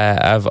that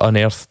I've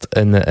unearthed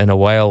in a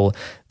while,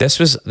 this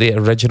was the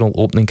original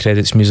opening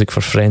credits music for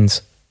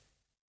Friends.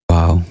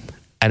 Wow.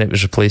 And it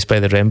was replaced by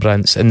the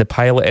Rembrandts. In the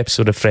pilot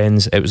episode of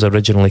Friends, it was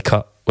originally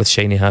cut with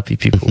Shiny Happy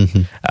People.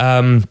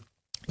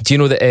 Do you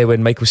know that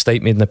when Michael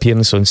Stipe made an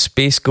appearance on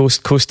Space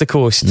Ghost Coast to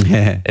Coast in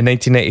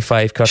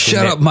 1995?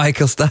 Shut up,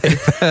 Michael Stipe.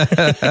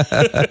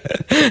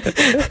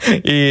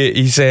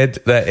 he said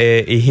that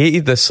he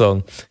hated this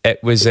song.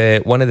 It was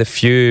one of the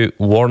few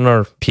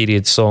Warner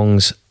period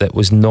songs that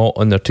was not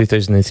on their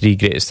 2003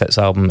 Greatest Hits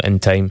album in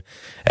time,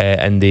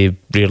 and they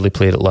rarely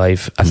played it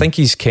live. I think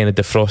he's kind of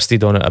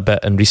defrosted on it a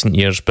bit in recent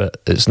years,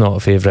 but it's not a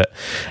favourite.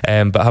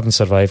 But having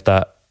survived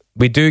that,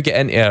 we do get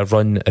into a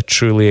run of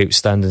truly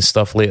outstanding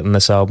stuff later in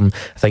this album.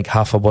 I think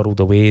Half a World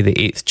Away, the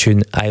 8th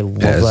tune, I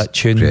love that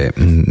tune. Great.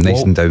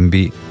 Nice and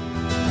downbeat.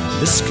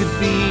 This could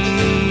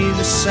be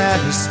the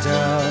saddest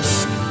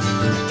dusk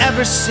you've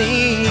ever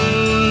seen.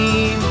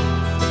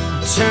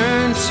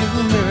 Turn to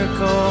a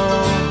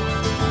miracle.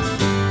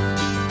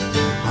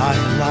 I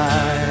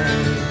lie.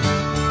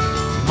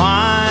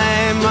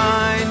 My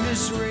mind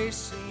is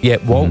racing. Yeah,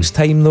 waltz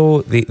time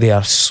though, they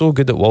are so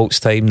good at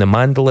waltz time. The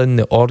mandolin,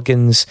 the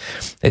organs,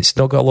 it's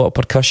not got a lot of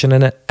percussion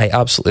in it. I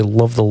absolutely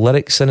love the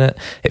lyrics in it.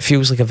 It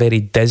feels like a very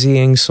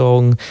dizzying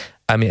song.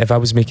 I mean, if I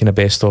was making a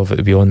best of, it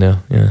would be on there.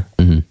 Yeah.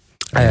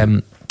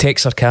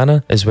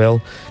 Texarkana as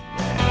well.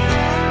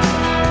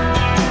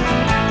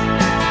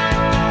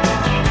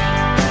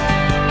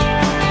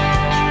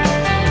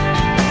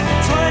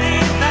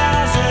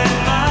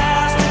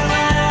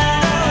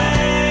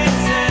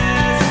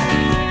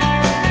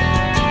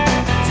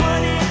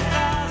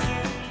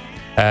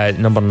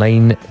 Number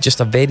 9,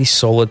 just a very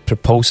solid,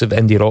 propulsive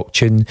indie rock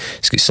tune.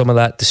 It's got some of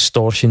that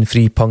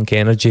distortion-free punk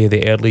energy of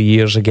the early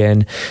years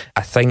again.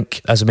 I think,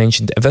 as I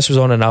mentioned, if this was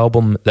on an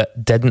album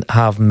that didn't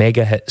have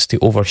mega hits to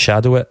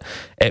overshadow it,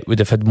 it would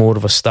have had more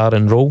of a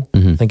starring role.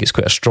 I think it's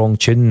quite a strong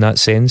tune in that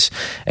sense.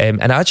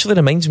 And it actually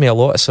reminds me a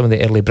lot of some of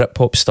the early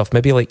Britpop stuff,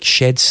 maybe like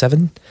Shed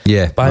 7,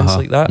 bands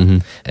like that,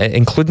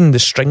 including the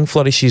string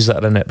flourishes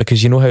that are in it,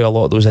 because you know how a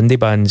lot of those indie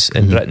bands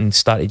in Britain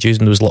started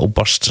using those little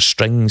bursts of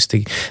strings.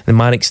 The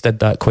Manics did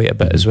that quite a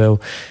bit as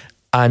well.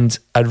 And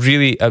I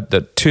really,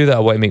 the two that I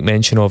want to make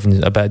mention of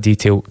in a bit of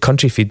detail,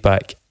 Country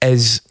Feedback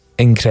is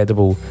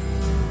incredible.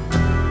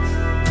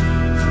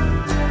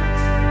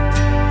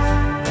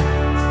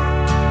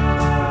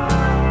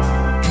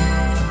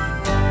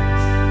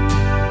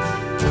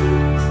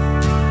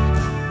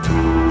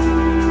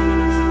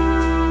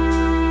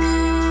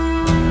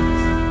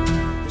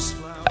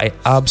 I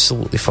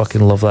absolutely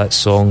fucking love that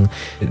song.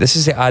 This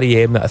is the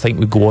R.E.M. that I think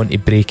would go on to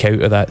break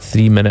out of that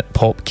 3-minute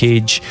pop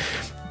cage.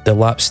 The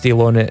lap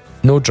steel on it,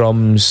 no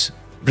drums,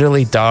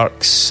 really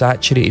dark,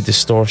 saturated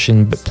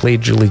distortion, but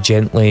played really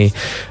gently.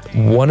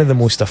 One of the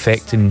most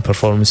affecting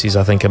performances,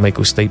 I think, of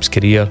Michael Stipe's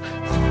career.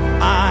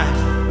 I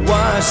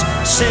was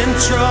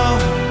central,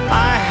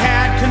 I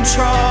had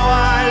control,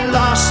 I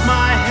lost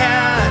my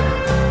head.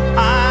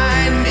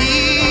 I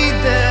need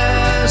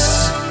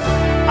this,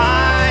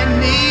 I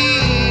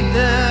need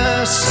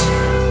this.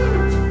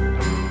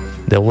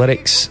 The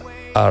lyrics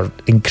are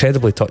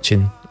incredibly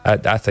touching.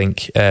 I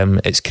think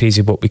it's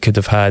crazy what we could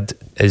have had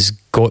has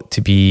got to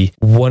be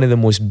one of the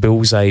most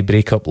bullseye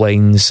breakup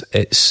lines.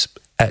 It's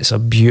a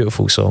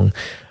beautiful song,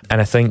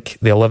 and I think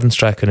the 11th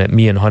track on it,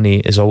 Me and Honey,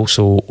 is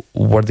also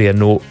worthy of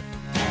note.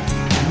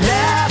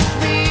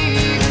 Left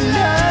me to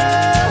love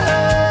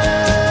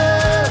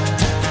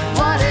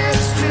what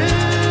it's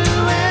true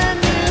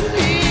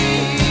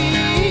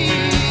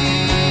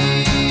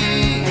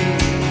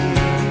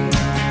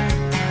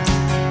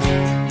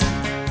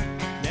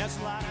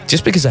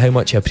just because of how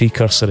much a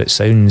precursor it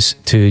sounds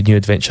to New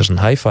Adventures in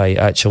Hi-Fi.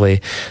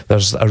 Actually,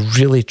 there's a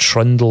really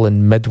trundle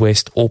and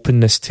Midwest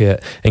openness to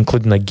it,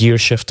 including a gear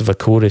shift of a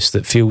chorus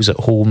that feels at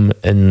home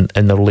in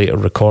their later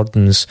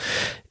recordings.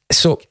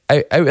 So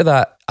out of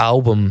that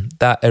album,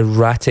 that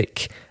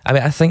erratic, I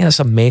mean, I think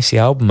that's a messy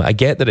album. I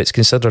get that it's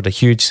considered a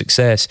huge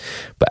success,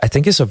 but I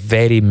think it's a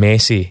very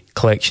messy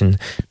collection.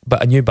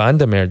 But a new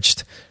band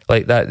emerged.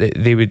 Like that,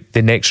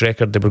 the next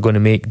record they were going to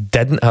make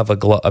didn't have a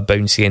glut of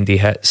bouncy indie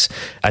hits,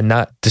 and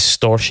that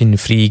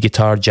distortion-free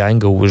guitar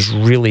jangle was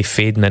really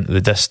fading into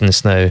the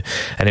distance now,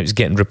 and it was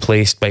getting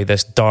replaced by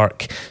this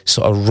dark,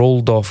 sort of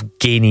rolled-off,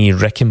 gainy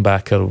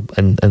Rickenbacker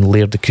and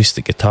layered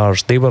acoustic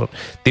guitars. They were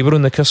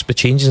on the cusp of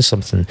changing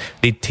something.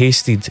 They'd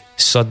tasted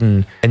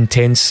sudden,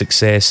 intense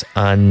success,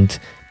 and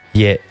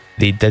yet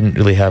they didn't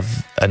really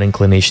have an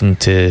inclination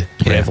to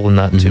revel in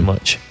that too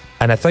much.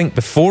 And I think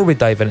before we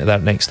dive into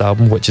that next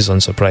album, which is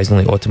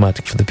unsurprisingly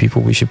Automatic for the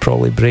People, we should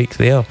probably break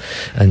there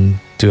and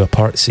do a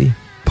Part C.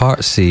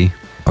 Part C.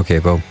 Okay,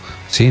 well,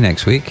 see you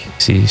next week.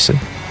 See you soon.